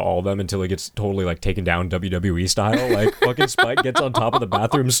hell out of all of them until he gets totally like taken down WWE style. Like fucking Spike gets on top of the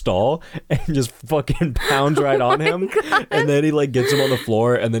bathroom stall and just fucking pounds right on him. And then he like gets him on the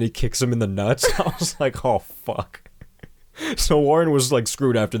floor and then he kicks him in the nuts. I was like, oh fuck. So Warren was like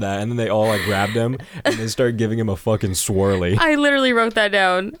screwed after that, and then they all like grabbed him and they started giving him a fucking swirly. I literally wrote that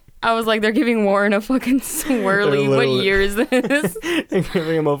down. I was like, they're giving Warren a fucking swirly. What year is this? They're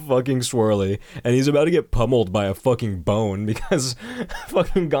giving him a fucking swirly, and he's about to get pummeled by a fucking bone because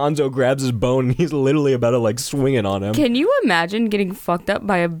fucking Gonzo grabs his bone and he's literally about to like swing it on him. Can you imagine getting fucked up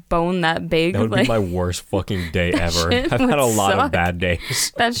by a bone that big? That would be my worst fucking day ever. I've had a lot of bad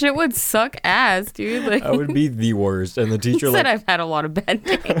days. That shit would suck ass, dude. Like, That would be the worst. And the teacher said like I've had a lot of bad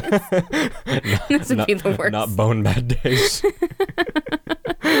days. This would be the worst. Not bone bad days.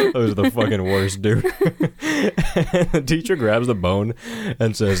 Those are the fucking worst, dude. And the teacher grabs the bone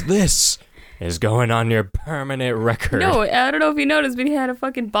and says, "This is going on your permanent record." No, I don't know if you noticed, but he had a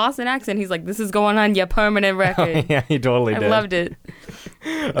fucking Boston accent. He's like, "This is going on your permanent record." Yeah, he totally did. I loved it.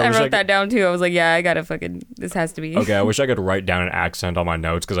 I wish wrote that down too. I was like, "Yeah, I gotta fucking. This has to be." Okay, I wish I could write down an accent on my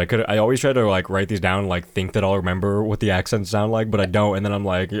notes because I always try to like write these down and like think that I'll remember what the accents sound like, but I don't. And then I'm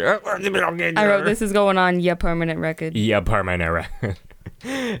like, I wrote, "This is going on your permanent record." Yeah, permanent record.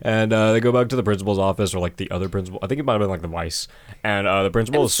 And they go back to the principal's office, or like the other principal. I think it might have been like the vice. And the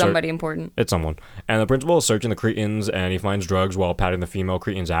principal is Somebody important. It's someone. And the principal is searching the cretins, and he finds drugs while patting the female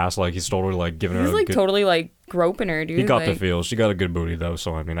cretin's ass. Like he's totally like giving her. He's like totally like groping her, dude. He got like, the feel. She got a good booty though,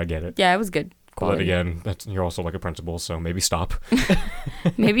 so I mean, I get it. Yeah, it was good. quality. again, you're also like a principal, so maybe stop.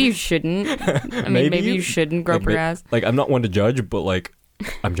 Maybe you shouldn't. I mean, maybe you shouldn't grow up your ass. Like, I'm not one to judge, but like,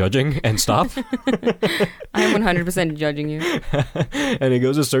 I'm judging and stop. I am 100% judging you. And he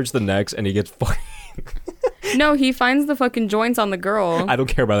goes to search the necks and he gets fucking... No, he finds the fucking joints on the girl. I don't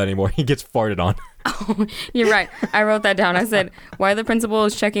care about that anymore. He gets farted on. Oh, you're right. I wrote that down. I said, why the principal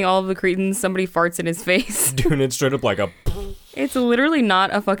is checking all of the Cretans, somebody farts in his face. Dude, it's straight up like a... It's literally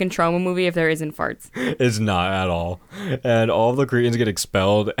not a fucking trauma movie if there isn't farts. It's not at all. And all of the Cretans get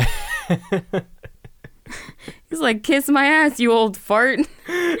expelled. He's like, kiss my ass, you old fart.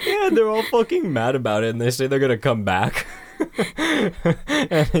 Yeah, they're all fucking mad about it, and they say they're gonna come back.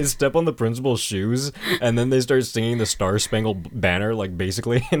 And they step on the principal's shoes, and then they start singing the Star Spangled Banner, like,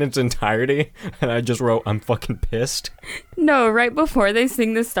 basically in its entirety. And I just wrote, I'm fucking pissed. No, right before they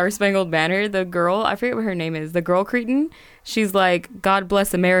sing the Star Spangled Banner, the girl, I forget what her name is, the girl Cretan, she's like, God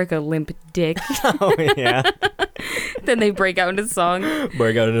bless America, limp dick. Oh, yeah. Then they break out into song.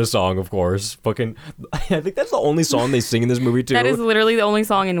 Break out into song, of course. Fucking, I think that's the only song they sing in this movie, too. That is literally the only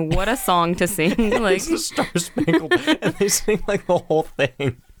song, and what a song to sing. Like, it's the Star Spangled, and they sing, like, the whole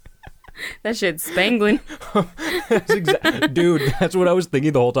thing. that shit's spangling. Dude, that's what I was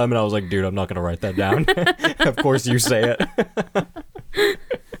thinking the whole time, and I was like, dude, I'm not gonna write that down. Of course you say it.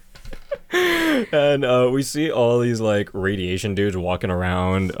 And we see all these like radiation dudes walking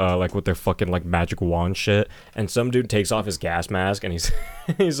around like with their fucking like magic wand shit, and some dude takes off his gas mask and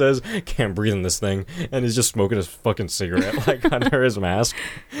he says, can't breathe in this thing, and he's just smoking his fucking cigarette like under his mask,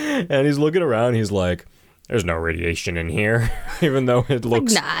 and he's looking around, he's like, there's no radiation in here. Even though it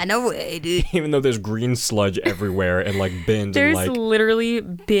looks... Nah, no way, dude. Even though there's green sludge everywhere and, like, bins There's and, like... literally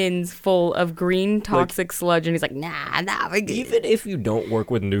bins full of green toxic sludge, and he's like, nah, we're good. Even if you don't work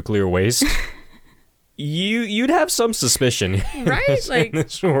with nuclear waste, you'd have some suspicion Right? in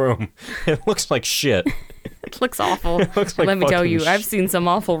this room. It looks like shit. It looks awful. It looks like Let me tell fucking you, I've seen some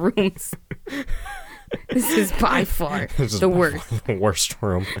awful rooms. This is by far the worst. The worst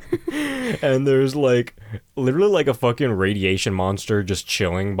room. And there's like literally like a fucking radiation monster just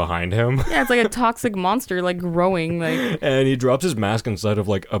chilling behind him. Yeah, it's like a toxic monster like growing like. And he drops his mask inside of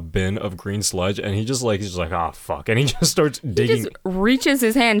like a bin of green sludge, and he's just like, oh fuck, and he just starts digging. He just reaches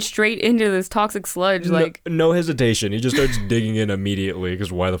his hand straight into this toxic sludge like no hesitation. He just starts digging in immediately,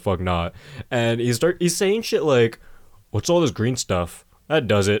 because why the fuck not? And he's saying shit like, what's all this green stuff? That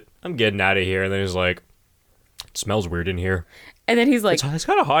does it. I'm getting out of here. And then he's like, it smells weird in here. And then he's like, it's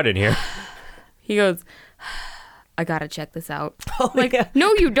kind of hot in here. He goes, I gotta check this out. Oh, like, yeah.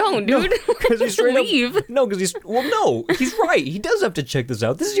 no, you don't, dude. Because he's straight leave. Up, no, because he's right. He does have to check this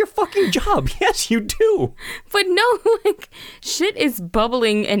out. This is your fucking job. Yes, you do. But no, like, shit is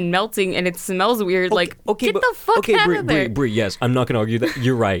bubbling and melting and it smells weird. Get the fuck out of there. Brie, yes, I'm not going to argue that.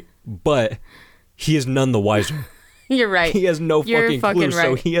 You're right. But he is none the wiser. You're right. He has no You're fucking clue, right.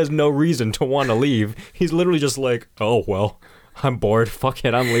 so he has no reason to want to leave. He's literally just like, oh, well, I'm bored. Fuck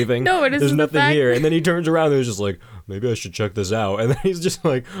it, I'm leaving. No, it is There's the nothing fact- here. And then he turns around and he's just like, maybe I should check this out. And then he's just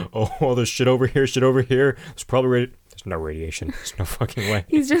like, oh, there's shit over here, shit over here. There's probably there's no radiation. There's no fucking way.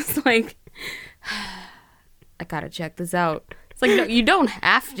 He's just like, I gotta check this out. It's like, no, you don't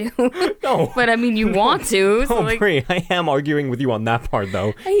have to. No. But I mean, you want to. So Oh, like, Brie, I am arguing with you on that part,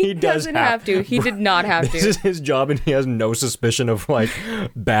 though. he does doesn't have to. He did not have This to. is his job, and he has no suspicion of, like,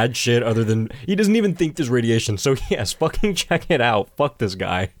 bad shit other than... He doesn't even think there's radiation, so yes, fucking check it out. Fuck this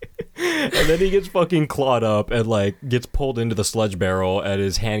guy. And then he gets fucking clawed up and, like, gets pulled into the sludge barrel, and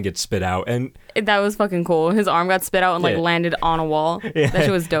his hand gets spit out, and... That was fucking cool. His arm got spit out and like Yeah. landed on a wall. Yeah, That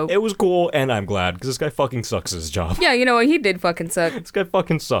shit was dope. It was cool, and I'm glad, because this guy fucking sucks at his job. Yeah, you know what? He did fucking suck. This guy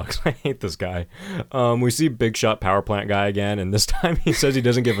fucking sucks. I hate this guy. We see Big Shot power plant guy again, and this time he says he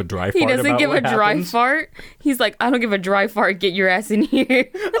doesn't give a dry fart. He doesn't about give a what dry happens. fart. He's like, I don't give a dry fart. Get your ass in here.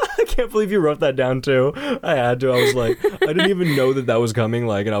 I can't believe you wrote that down too. I had to. I was like, I didn't even know that was coming.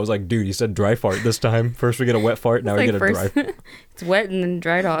 Like, and I was like, dude, he said dry fart this time. First we get a wet fart, now we get a dry. It's wet and then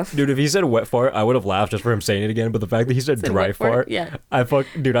dried off. Dude, if he said wet fart, I would have laughed just for him saying it again. But the fact that he said Said dry wet fart? fart, Yeah.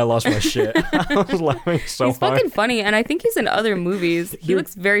 Dude, I lost my shit. I was laughing so He's hard. fucking funny, and I think he's in other movies. He Dude.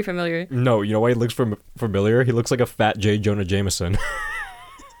 looks very familiar. No, you know why he looks familiar? He looks like a fat J. Jonah Jameson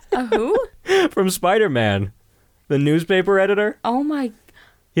Who? from Spider-Man, the newspaper editor. Oh my.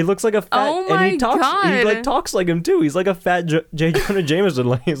 He looks like a fat, Oh and he my talks. He God. like talks like him too. He's like a fat J. Jonah Jameson.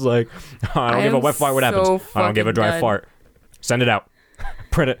 Like he's like, "Oh, I don't I give a am wet fart. What happens? so I don't give a fucking dry done. fart. Send it out.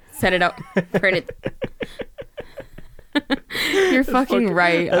 Print it. Set it up. Print it. You're fucking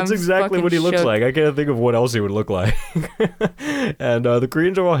right. That's exactly what he looks shook. like. I can't think of what else he would look like. And the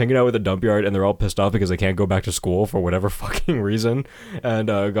Koreans are all hanging out with the dump yard, and they're all pissed off because they can't go back to school for whatever fucking reason. And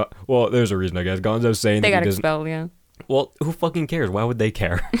well, there's a reason, I guess. Gonzo's saying They that got he doesn't. expelled, yeah. Well, who fucking cares? Why would they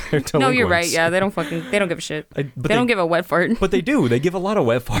care? They're No, you're right. delinquents. Yeah, they don't give a shit. But They don't give a wet fart. But they do. They give a lot of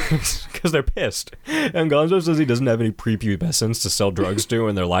wet farts because they're pissed. And Gonzo says he doesn't have any prepubescents to sell drugs to,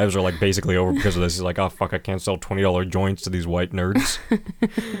 and their lives are like basically over because of this. He's like, oh fuck, I can't sell $20 joints to these white nerds.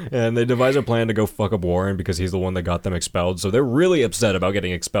 And they devise a plan to go fuck up Warren because he's the one that got them expelled. So they're really upset about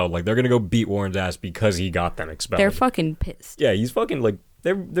getting expelled. Like they're gonna go beat Warren's ass because he got them expelled. They're fucking pissed. Yeah, he's fucking like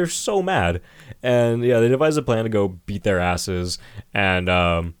they're so mad. And yeah, they devise a plan to go beat their asses. And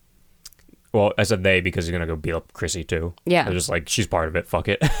well, I said they because he's gonna go beat up Chrissy too. Yeah. They're just like, she's part of it, fuck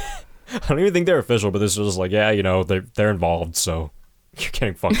it. I don't even think they're official, but this was just like, yeah, you know, they're involved, so you're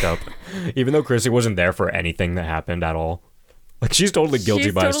getting fucked up. Even though Chrissy wasn't there for anything that happened at all. Like she's totally guilty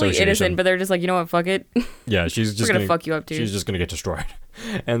She's by totally association. innocent, but they're just like, you know what, fuck it. Yeah, she's just We're gonna fuck you up too. She's just gonna get destroyed.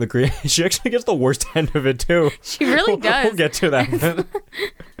 And she actually gets the worst end of it too. She really does. We'll get to that.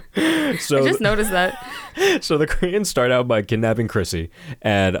 So I just noticed that. So the Koreans start out by kidnapping Chrissy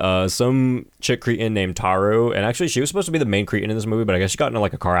and some chick Cretan named Taru, and actually she was supposed to be the main Cretan in this movie, but I guess she got into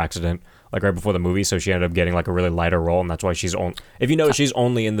like a car accident like right before the movie, so she ended up getting like a really lighter role, and that's why she's on. If you notice, she's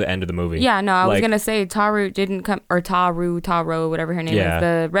only in the end of the movie. Yeah, no, I was Like, gonna say Taro didn't come, or Taro, whatever her name Yeah. is,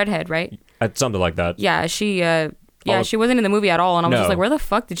 the redhead, right? something like that. Yeah, she wasn't in the movie at all, and I was No. just like, where the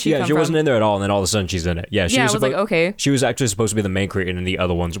fuck did she come Yeah, she from? wasn't in there at all, and then all of a sudden she's in it. Yeah, she Yeah, was I was like, okay. She was actually supposed to be the main Cretan, and the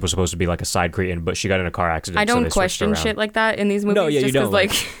other ones were supposed to be like a side Cretan, but she got in a car accident. I so don't they switched her question around. shit like that in these movies. No, yeah, you just don't. 'cause,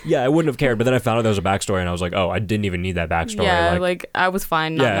 Like, yeah, I wouldn't have cared, but then I found out there was a backstory, and I was like, oh, I didn't even need that backstory. yeah, like I was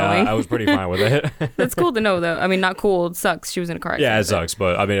fine not yeah, knowing. I was pretty fine with it. That's cool to know, though. I mean, not cool. It sucks. She was in a car accident. Yeah, it but- sucks,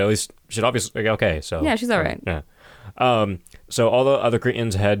 but I mean, at least she's obviously okay. So Yeah, she's all right. Yeah. So all the other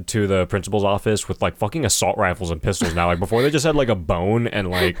Cretans head to the principal's office with like fucking assault rifles and pistols now. Like before, they just had like a bone and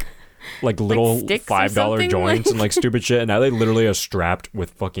like little sticks or $5 something? joints Like- and like stupid shit. And now they literally are strapped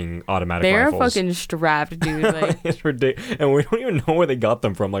with fucking automatic They're rifles. fucking strapped, dude. Like It's ridiculous, and we don't even know where they got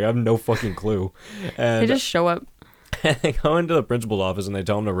them from. Like I have no fucking clue. And they just show up. they go into the principal's office and they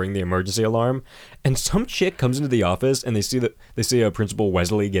tell him to ring the emergency alarm. And some chick comes into the office and they see a Principal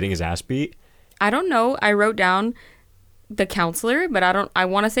Wesley getting his ass beat. I don't know. I wrote down the counselor, but I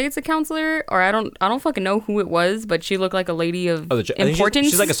want to say it's a counselor, or I don't fucking know who it was, but she looked like a lady of I think importance.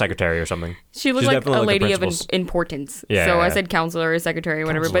 She's like a secretary or something. She looked she's like definitely a like the lady of principal's- importance. Yeah, so yeah, I yeah. said counselor or secretary or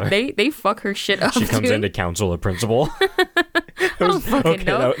whatever, Counselor. but they fuck her shit up. She comes dude. in to counsel a principal. I don't fucking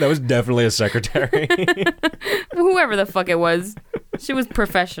know. That was definitely a secretary. Whoever the fuck it was. She was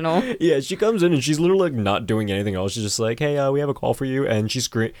professional. Yeah, she comes in and she's literally like not doing anything else. She's just like, "Hey, we have a call for you," and then she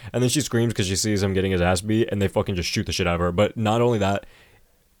screams because she sees him getting his ass beat, and they fucking just shoot the shit out of her. But not only that,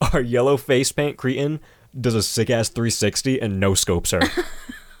 our yellow face paint Cretan does a sick ass 360 and no scopes her.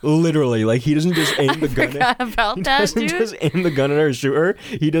 Literally, like he doesn't just aim the gun. Forgot about He that, doesn't dude. just aim the gun at her and shoot her.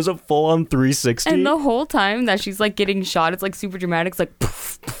 He does a full on 360. And the whole time that she's like getting shot, it's like super dramatic. It's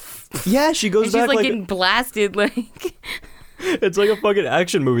like, Yeah, she goes and she's back like, like getting blasted. Like, it's like a fucking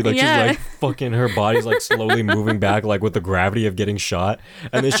action movie. Like Yeah. she's like fucking her body's like slowly moving back like with the gravity of getting shot.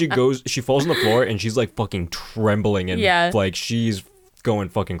 And then she falls on the floor and she's like fucking trembling and Yeah. like she's going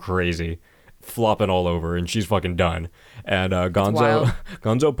fucking crazy. Flopping all over and she's fucking done. And wild.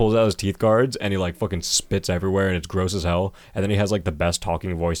 Gonzo pulls out his teeth guards and he like fucking spits everywhere and it's gross as hell. And then he has like the best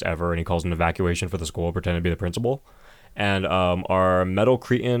talking voice ever and he calls an evacuation for the school pretending to be the principal. And our metal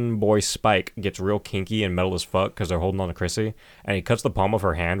Cretan boy Spike gets real kinky and metal as fuck because they're holding on to Chrissy, and he cuts the palm of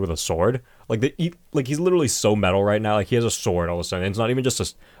her hand with a sword. Like he's literally so metal right now. Like he has a sword all of a sudden. It's not even just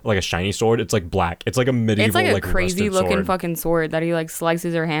a shiny sword. It's like black. It's like a medieval. it's like a rusted crazy looking sword. fucking sword that he like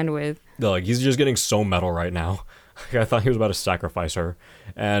slices her hand with. Like he's just getting so metal right now. I thought he was about to sacrifice her.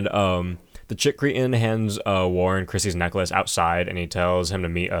 And the chick Cretan hands Warren Chrissy's necklace outside, and he tells him to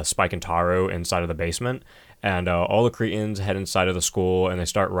meet Spike and Taro inside of the basement. And all the Cretans head inside of the school, and they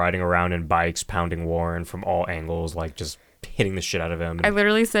start riding around in bikes, pounding Warren from all angles, like just hitting the shit out of him. I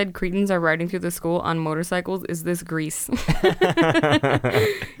literally said Cretans are riding through the school on motorcycles. Is this Greece?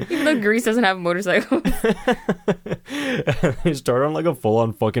 Even though Greece doesn't have motorcycles. They start on like a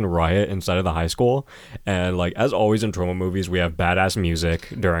full-on fucking riot inside of the high school, and like as always in trauma movies, we have badass music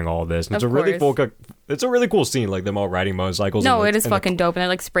during all this. And it's Of a really course. it's a really cool scene, like them all riding motorcycles. No, and, it is and the fucking dope. And they're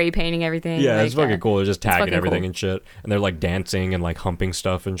like spray painting everything. Yeah, like, it's fucking cool. They're just tagging fucking everything cool. and shit. And they're like dancing and like humping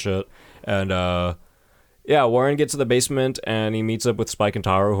stuff and shit. And yeah, Warren gets to the basement and he meets up with Spike and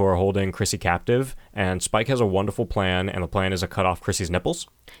Taro, who are holding Chrissy captive. And Spike has a wonderful plan, and the plan is to cut off Chrissy's nipples.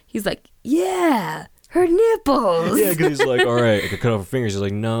 He's like, yeah. her nipples. Yeah, because he's like, all right, I could cut off her fingers. He's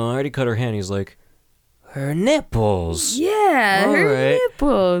like, no, I already cut her hand. He's like, her nipples. Yeah, All her right.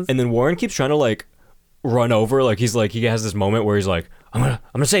 nipples. And then Warren keeps trying to like run over. Like he has this moment where he's like, I'm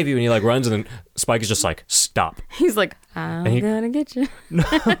gonna save you, and he like runs, and then Spike is just like, stop. He's like, I'm gonna get you.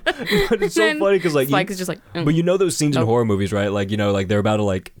 But it's so funny because like Spike is just like, but you know those scenes in horror movies, right? Like, you know, like they're about to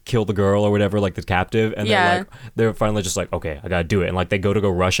like kill the girl or whatever, like the captive, and they're finally just like, okay, I gotta do it, and like they go to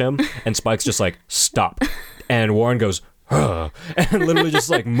rush him, and Spike's just like, stop, and Warren goes, and literally just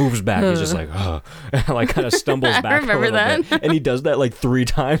like moves back. He's just like, and like kind of stumbles back. I remember a little bit. And he does that like 3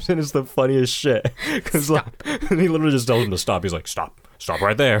 times, and it's the funniest shit. Because like, and he literally just tells him to stop. He's like, stop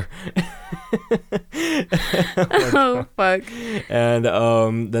right there. Oh fuck.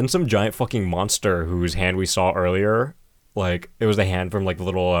 And then some giant fucking monster whose hand we saw earlier, like it was the hand from like the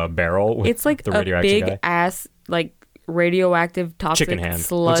little barrel. With it's like the a big guy. ass like radioactive toxic Chicken hand.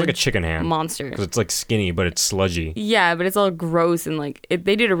 sludge. Looks like a chicken hand monster. because it's like skinny, but it's sludgy. Yeah, but it's all gross and like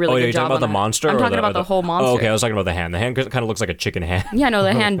they did a really good you're job. talking about the that. monster? I'm or talking about the whole monster. Oh, okay, I was talking about the hand. The hand kind of looks like a chicken hand. Yeah, no,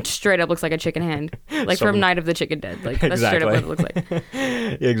 the hand straight up looks like a chicken hand, like from Night of the Chicken Dead. Like that's straight up what it looks like.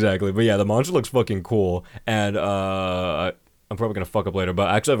 Exactly, but yeah, the monster looks fucking cool, and I'm probably gonna fuck up later, but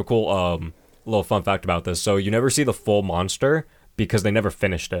I actually have a cool little fun fact about this. So you never see the full monster because they never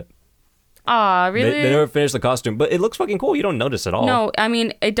finished it. Aw, really? They never finished the costume, but it looks fucking cool. You don't notice at all. No, I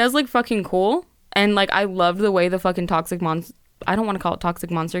mean, it does look fucking cool. And, like, I loved the way the fucking toxic monster... I don't want to call it toxic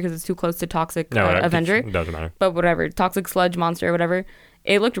monster because it's too close to toxic Avenger. It doesn't matter. But whatever. Toxic sludge monster or whatever.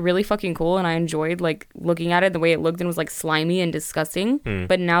 It looked really fucking cool, and I enjoyed, like, looking at it. The way it looked and was, like, slimy and disgusting.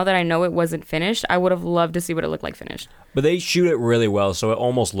 But now that I know it wasn't finished, I would have loved to see what it looked like finished. But they shoot it really well, so it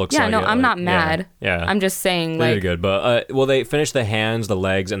almost looks like Yeah, no, it, I'm like, not mad. Yeah. I'm just saying, They like... did good, but they finished the hands, the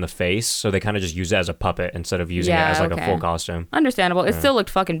legs, and the face, so they kind of just use it as a puppet instead of using it as like a full costume. Understandable. It still looked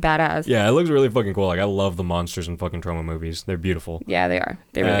fucking badass. Yeah, it looks really fucking cool. Like I love the monsters in fucking trauma movies. They're beautiful. Yeah, they are.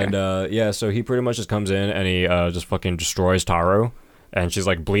 They really are. And so he pretty much just comes in and he just fucking destroys Taro, and she's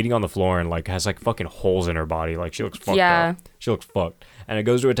like bleeding on the floor and like has like fucking holes in her body. Like she looks fucked up. She looks fucked. And it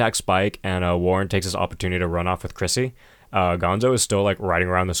goes to attack Spike, and Warren takes this opportunity to run off with Chrissy. Gonzo is still like riding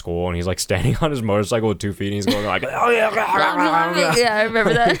around the school, and he's like standing on his motorcycle with 2 feet, and he's going like, oh yeah, yeah, I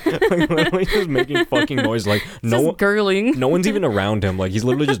remember that. like, literally just making fucking noise. Like gurgling. No one's even around him. Like he's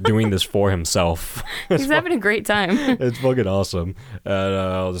literally just doing this for himself. He's having a great time. It's fucking awesome. And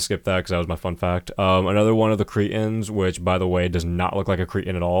I'll just skip that because that was my fun fact. Another one of the Cretans, which by the way does not look like a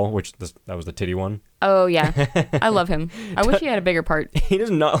Cretan at all. That was the titty one. Oh yeah, I love him. I wish he had a bigger part. He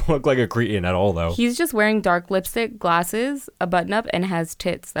does not look like a Cretan at all, though. He's just wearing dark lipstick, glasses, a button up, and has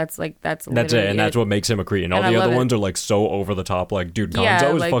tits. That's it, and that's what makes him a Cretan. All the other ones are like so over the top. Like, dude,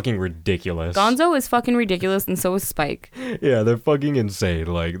 Gonzo is fucking ridiculous. Gonzo is fucking ridiculous, and so is Spike. Yeah, they're fucking insane.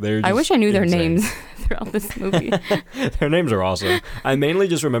 Like, they're. I wish I knew their names throughout this movie. Their names are awesome. I mainly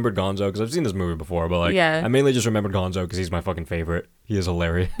just remembered Gonzo because I've seen this movie before, but like, I mainly just remembered Gonzo because he's my fucking favorite. He is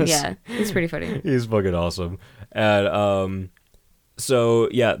hilarious. Yeah, he's pretty funny. He's fucking awesome. And so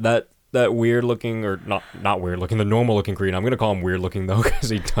yeah, that weird looking, or not weird looking, the normal looking Cretan. I'm gonna call him weird looking though because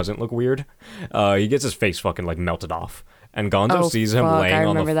he doesn't look weird. He gets his face fucking like melted off, and Gonzo sees him laying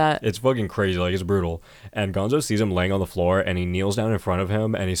on the. That. It's fucking crazy. Like it's brutal. And Gonzo sees him laying on the floor, and he kneels down in front of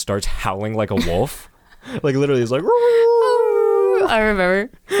him, and he starts howling like a wolf. Like literally, he's like. I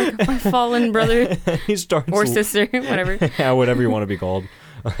remember. Like, my fallen brother. He starts or sister, whatever. Yeah, whatever you want to be called.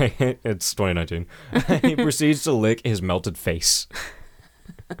 It's 2019. He proceeds to lick his melted face.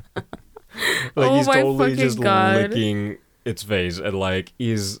 Like he's totally just licking its face, and like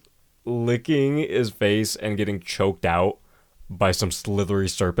he's licking his face and getting choked out by some slithery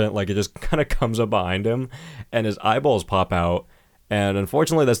serpent. Like it just kind of comes up behind him, and his eyeballs pop out. And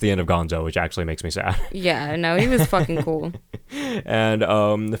unfortunately, that's the end of Gonzo, which actually makes me sad. Yeah, no, he was fucking cool. And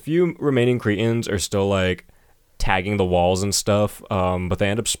the few remaining Cretans are still like tagging the walls and stuff, but they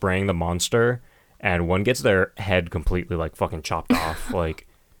end up spraying the monster, and one gets their head completely like fucking chopped off. Like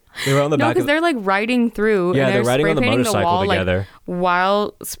they were on the back. No, because they're like riding through. Yeah, and they're riding on the motorcycle wall, together like,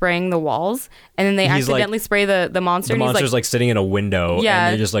 while spraying the walls, and then they accidentally spray the monster. The monster's like sitting in a window. Yeah,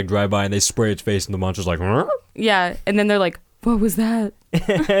 and they just like drive by and they spray its face, and the monster's like. Yeah, and then they're like, what was that?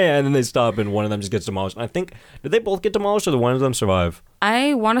 And then they stop, and one of them just gets demolished. I think, did they both get demolished, or did one of them survive?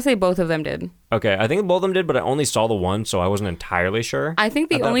 I want to say both of them did. Okay, I think both of them did, but I only saw the one, so I wasn't entirely sure. I think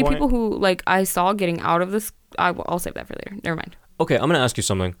the only people who like I saw getting out of this, I'll save that for later. Never mind. Okay, I'm gonna ask you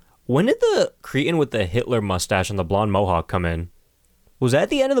something. When did the Cretan with the Hitler mustache and the blonde mohawk come in? Was that at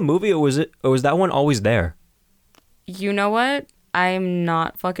the end of the movie, or was that one always there? You know what? I'm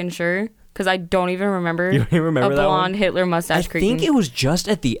not fucking sure. because I don't even remember. You don't even remember a that blonde one? Hitler mustache I creaking. think it was just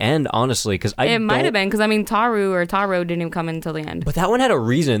at the end, honestly, because It might have been because I mean Taro didn't even come in until the end. But that one had a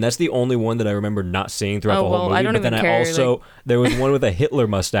reason. That's the only one that I remember not seeing throughout the whole movie. I don't but even then care, I also there was one with a Hitler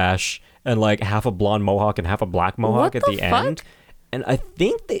mustache and like half a blonde mohawk and half a black mohawk What at the fuck? end. And I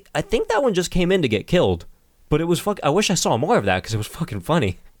think that one just came in to get killed. But it was I wish I saw more of that because it was fucking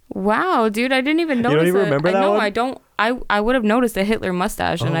funny. Wow, dude, I didn't even notice. You don't even remember that No, one? I don't. I would have noticed a Hitler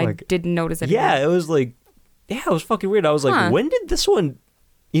mustache, and I didn't notice it. Yeah, it was like, it was fucking weird. I was like, when did this one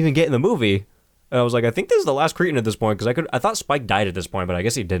even get in the movie? And I was like, I think this is the last Cretan at this point because I thought Spike died at this point, but I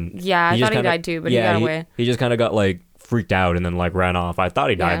guess he didn't. Yeah, I thought he died too, but he got away. He just kind of got like freaked out and then like ran off. I thought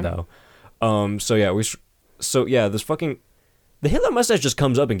he died though. This fucking the Hitler mustache just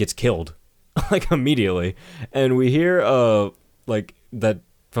comes up and gets killed like immediately, and we hear like that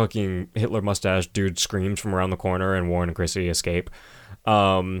fucking Hitler mustache dude screams from around the corner, and Warren and Chrissy escape.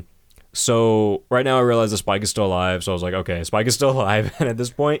 So right now I realize that Spike is still alive, so I was like, okay, Spike is still alive, and at this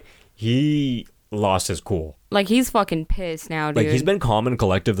point he lost his cool. Like, he's fucking pissed now, dude. Like, he's been calm and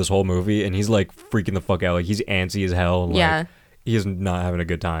collective this whole movie, and he's like freaking the fuck out. Like, he's antsy as hell. And, like, he's not having a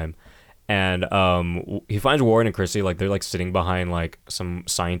good time. And he finds Warren and Chrissy, like, they're like sitting behind like some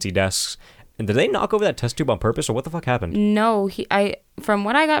sciencey desks. And did they knock over that test tube on purpose, or what the fuck happened? No, from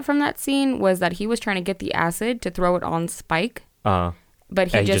what I got from that scene was that he was trying to get the acid to throw it on Spike. But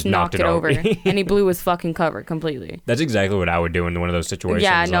he just knocked it over. And he blew his fucking cover completely. That's exactly what I would do in one of those situations.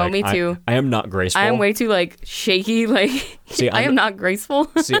 Yeah, no, like, me too. I am not graceful. I am way too, like, shaky. Like, See, I am not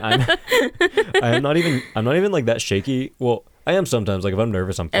graceful. See, I'm not even like that shaky. Well, I am sometimes. Like, if I'm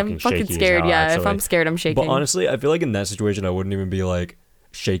nervous, I'm fucking shaky scared. Yeah, actually. If I'm scared, I'm shaking. But honestly, I feel like in that situation, I wouldn't even be like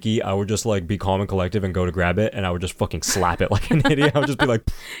shaky. I would just like be calm and collective and go to grab it, and I would just fucking slap it like an idiot. I would just be like,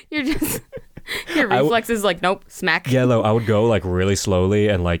 your reflexes like, nope, smack. Yeah, though, I would go like really slowly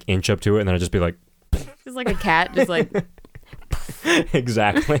and like inch up to it, and then I'd just be like, just like a cat, just like.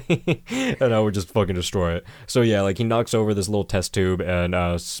 Exactly. And I would just fucking destroy it. So yeah, like he knocks over this little test tube,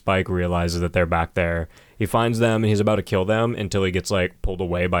 and Spike realizes that they're back there. He finds them and he's about to kill them until he gets like pulled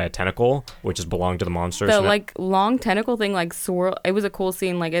away by a tentacle, which is belonged to the monster. The like long tentacle thing like swirl. It was a cool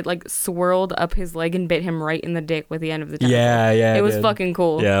scene. Like it like swirled up his leg and bit him right in the dick with the end of the tentacle. Yeah. It was fucking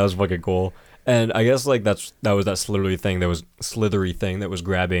cool. Yeah, it was fucking cool. And I guess like that was that slithery thing that was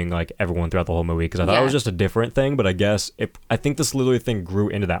grabbing like everyone throughout the whole movie, because I thought it was just a different thing, but I guess I think the slithery thing grew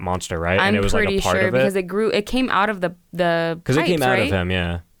into that monster, right? I'm and it was pretty like a part sure of it because it came out of the because it came out of him,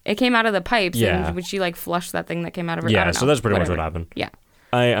 yeah. It came out of the pipes, yeah. And she like flushed that thing that came out of her. Yeah, so that's pretty much what happened. Yeah,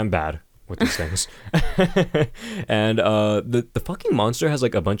 I'm bad with these things. And the fucking monster has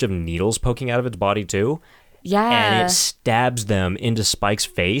like a bunch of needles poking out of its body too. Yeah, and it stabs them into Spike's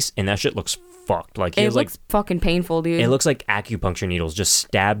face, and that shit looks fucked. Like it looks fucking painful, dude. It looks like acupuncture needles just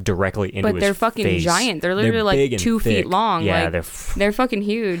stabbed directly into his face. But they're fucking giant. They're literally like 2 feet long. Yeah, like, they're fucking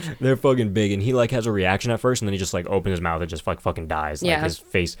huge. They're fucking big, and he like has a reaction at first, and then he just like opens his mouth and just like fucking dies. Like his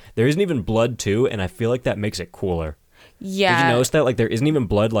face. There isn't even blood too, and I feel like that makes it cooler. Yeah. Did you notice that? Like there isn't even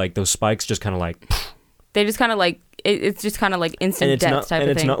blood. Like those spikes just kind of like. They just kind of like it's just kind of like instant death type of thing.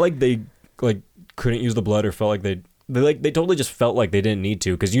 And it's not like they like couldn't use the blood or felt like they totally just felt like they didn't need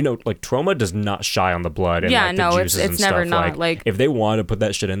to, because like Troma does not shy on the blood and like the juices and it's never stuff. not like if they wanted to put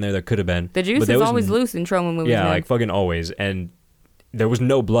that shit in there could have been. The juice is always loose in Troma movies. Yeah, man. like fucking always. And there was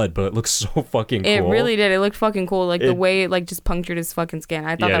no blood, but it looks so fucking cool. It really did. It looked fucking cool. Like the way it like just punctured his fucking skin.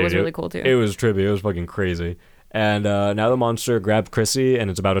 I thought that was really cool too. It was trippy. It was fucking crazy. And now the monster grabbed Chrissy and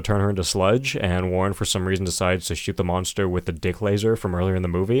it's about to turn her into sludge, and Warren for some reason decides to shoot the monster with the dick laser from earlier in the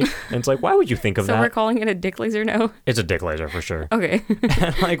movie. And it's like, why would you think of that? So we're calling it a dick laser now? It's a dick laser for sure. Okay.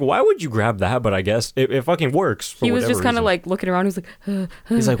 And like, why would you grab that? But I guess it fucking works. He was just kind of like looking around. He was like,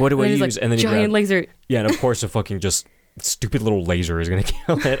 he's like, what do I use? Like, and then he giant laser. Yeah, and of course a fucking just stupid little laser is gonna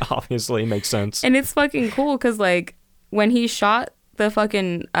kill it. Obviously, makes sense. And it's fucking cool because like when he shot the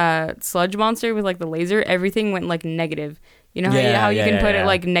fucking sludge monster with like the laser, everything went like negative. You know how you can put it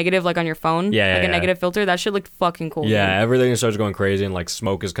like negative like on your phone? Yeah, like a negative filter? That shit looked fucking cool. Yeah, dude. everything starts going crazy and like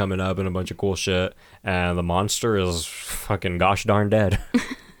smoke is coming up and a bunch of cool shit. And the monster is fucking gosh darn dead.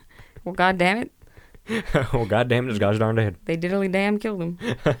 Well, god damn it. Well, god damn it, it's gosh darn dead. They diddly damn killed him.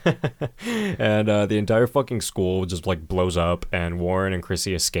 And the entire fucking school just like blows up, and Warren and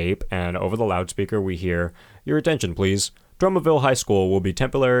Chrissy escape, and over the loudspeaker we hear, "Your attention please. Drumaville High School will be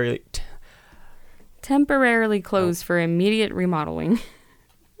temporarily closed for immediate remodeling."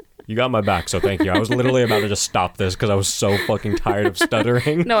 You got my back, so thank you. I was literally about to just stop this because I was so fucking tired of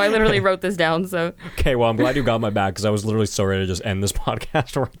stuttering. No, I literally wrote this down, so. Okay, well, I'm glad you got my back because I was literally so ready to just end this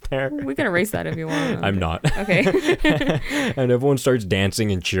podcast right there. We can erase that if you want. I'm not. Okay. And everyone starts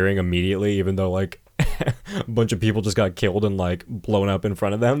dancing and cheering immediately, even though, like, a bunch of people just got killed and, like, blown up in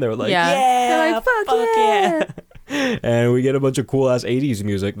front of them. They were like, Yeah. They're like, fuck yeah. And we get a bunch of cool ass 80s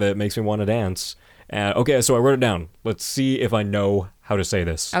music that makes me want to dance. Okay, so I wrote it down. Let's see if I know how to say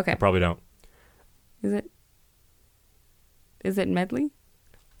this. Okay. I probably don't. Is it medley?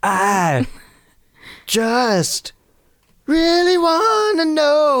 I just really want to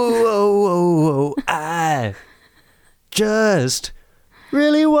know. I just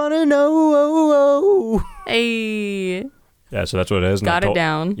really want to know. Hey. Yeah, so that's what it is. Got it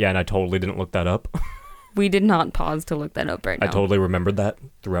down. Yeah, and I totally didn't look that up. We did not pause to look that up right now. I totally remembered that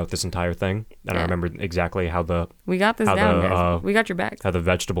throughout this entire thing, and I Yeah. remembered exactly how the We got this how down, the, guys. We got your back. how the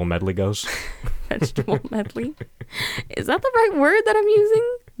vegetable medley goes. Vegetable medley. Is that the right word that I'm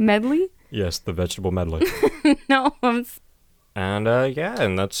using? Medley? Yes, the vegetable medley. No, And yeah,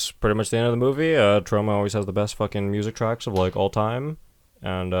 and that's pretty much the end of the movie. Troma always has the best fucking music tracks of like all time,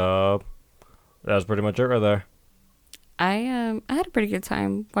 and that's pretty much it right there. I had a pretty good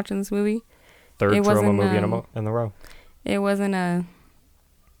time watching this movie. Third It Troma wasn't, movie in the row. It wasn't a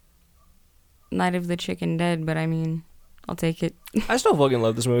Night of the Chicken Dead, but I mean, I'll take it. I still fucking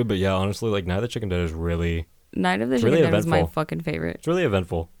love this movie, but yeah, honestly, like Night of the Chicken Dead is really, Night of the It's Chicken really Dead is my eventful. fucking favorite. it's really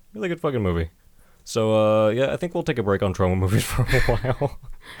eventful. Really good fucking movie. So yeah, I think we'll take a break on Troma movies for a while.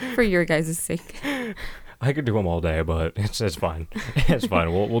 For your guys' sake. I could do them all day, but it's fine. It's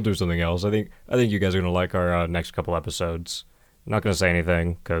fine. We'll do something else. I think you guys are gonna like our next couple episodes. I'm not gonna say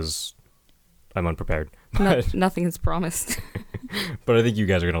anything because I'm unprepared. Nothing is promised. But I think you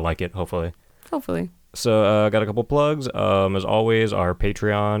guys are gonna like it. Hopefully. Hopefully. So got a couple plugs. As always, our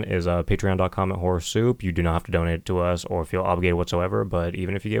Patreon is patreon.com/horror soup. You do not have to donate to us or feel obligated whatsoever. But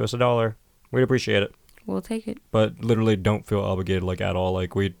even if you gave us $1, we'd appreciate it. We'll take it. But literally, don't feel obligated like at all.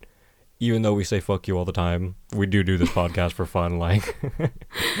 Like even though we say fuck you all the time, we do this podcast for fun. Like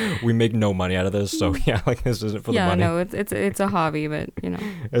we make no money out of this, so yeah, like this isn't for the money. Yeah, no, it's a hobby, but you know.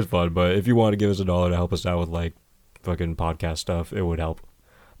 It's fun. But if you want to give us $1 to help us out with like fucking podcast stuff, it would help.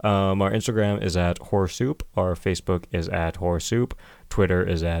 Our Instagram is at Horror Soup. Our Facebook is at Horror Soup. Twitter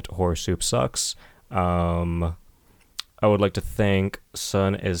is at Horror Soup Sucks. I would like to thank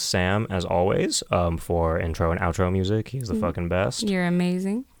Sun is Sam, as always, for intro and outro music. He's the fucking best. You're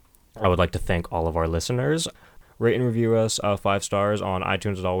amazing. I would like to thank all of our listeners. Rate and review us 5 stars on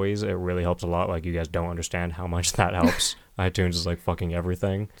iTunes as always. It really helps a lot. Like, you guys don't understand how much that helps. iTunes is like fucking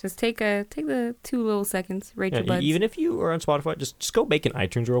everything. Just take the 2 little seconds, rate your Yeah, buds. even if you are on Spotify, just go make an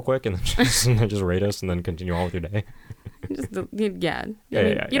iTunes real quick and then just rate us and then continue on with your day. Yeah.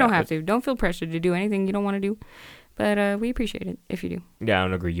 Yeah, You don't have to. Don't feel pressured to do anything you don't want to do. But we appreciate it if you do. Yeah, I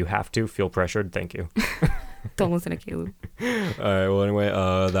don't agree. You have to feel pressured. Thank you. Don't listen to Caleb. All right. Well, anyway,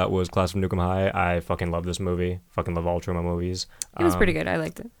 that was Class from Nukem High. I fucking love this movie. Fucking love all Troma movies. It was pretty good. I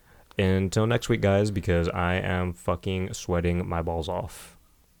liked it. Until next week, guys, because I am fucking sweating my balls off.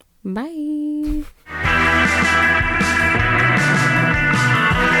 Bye.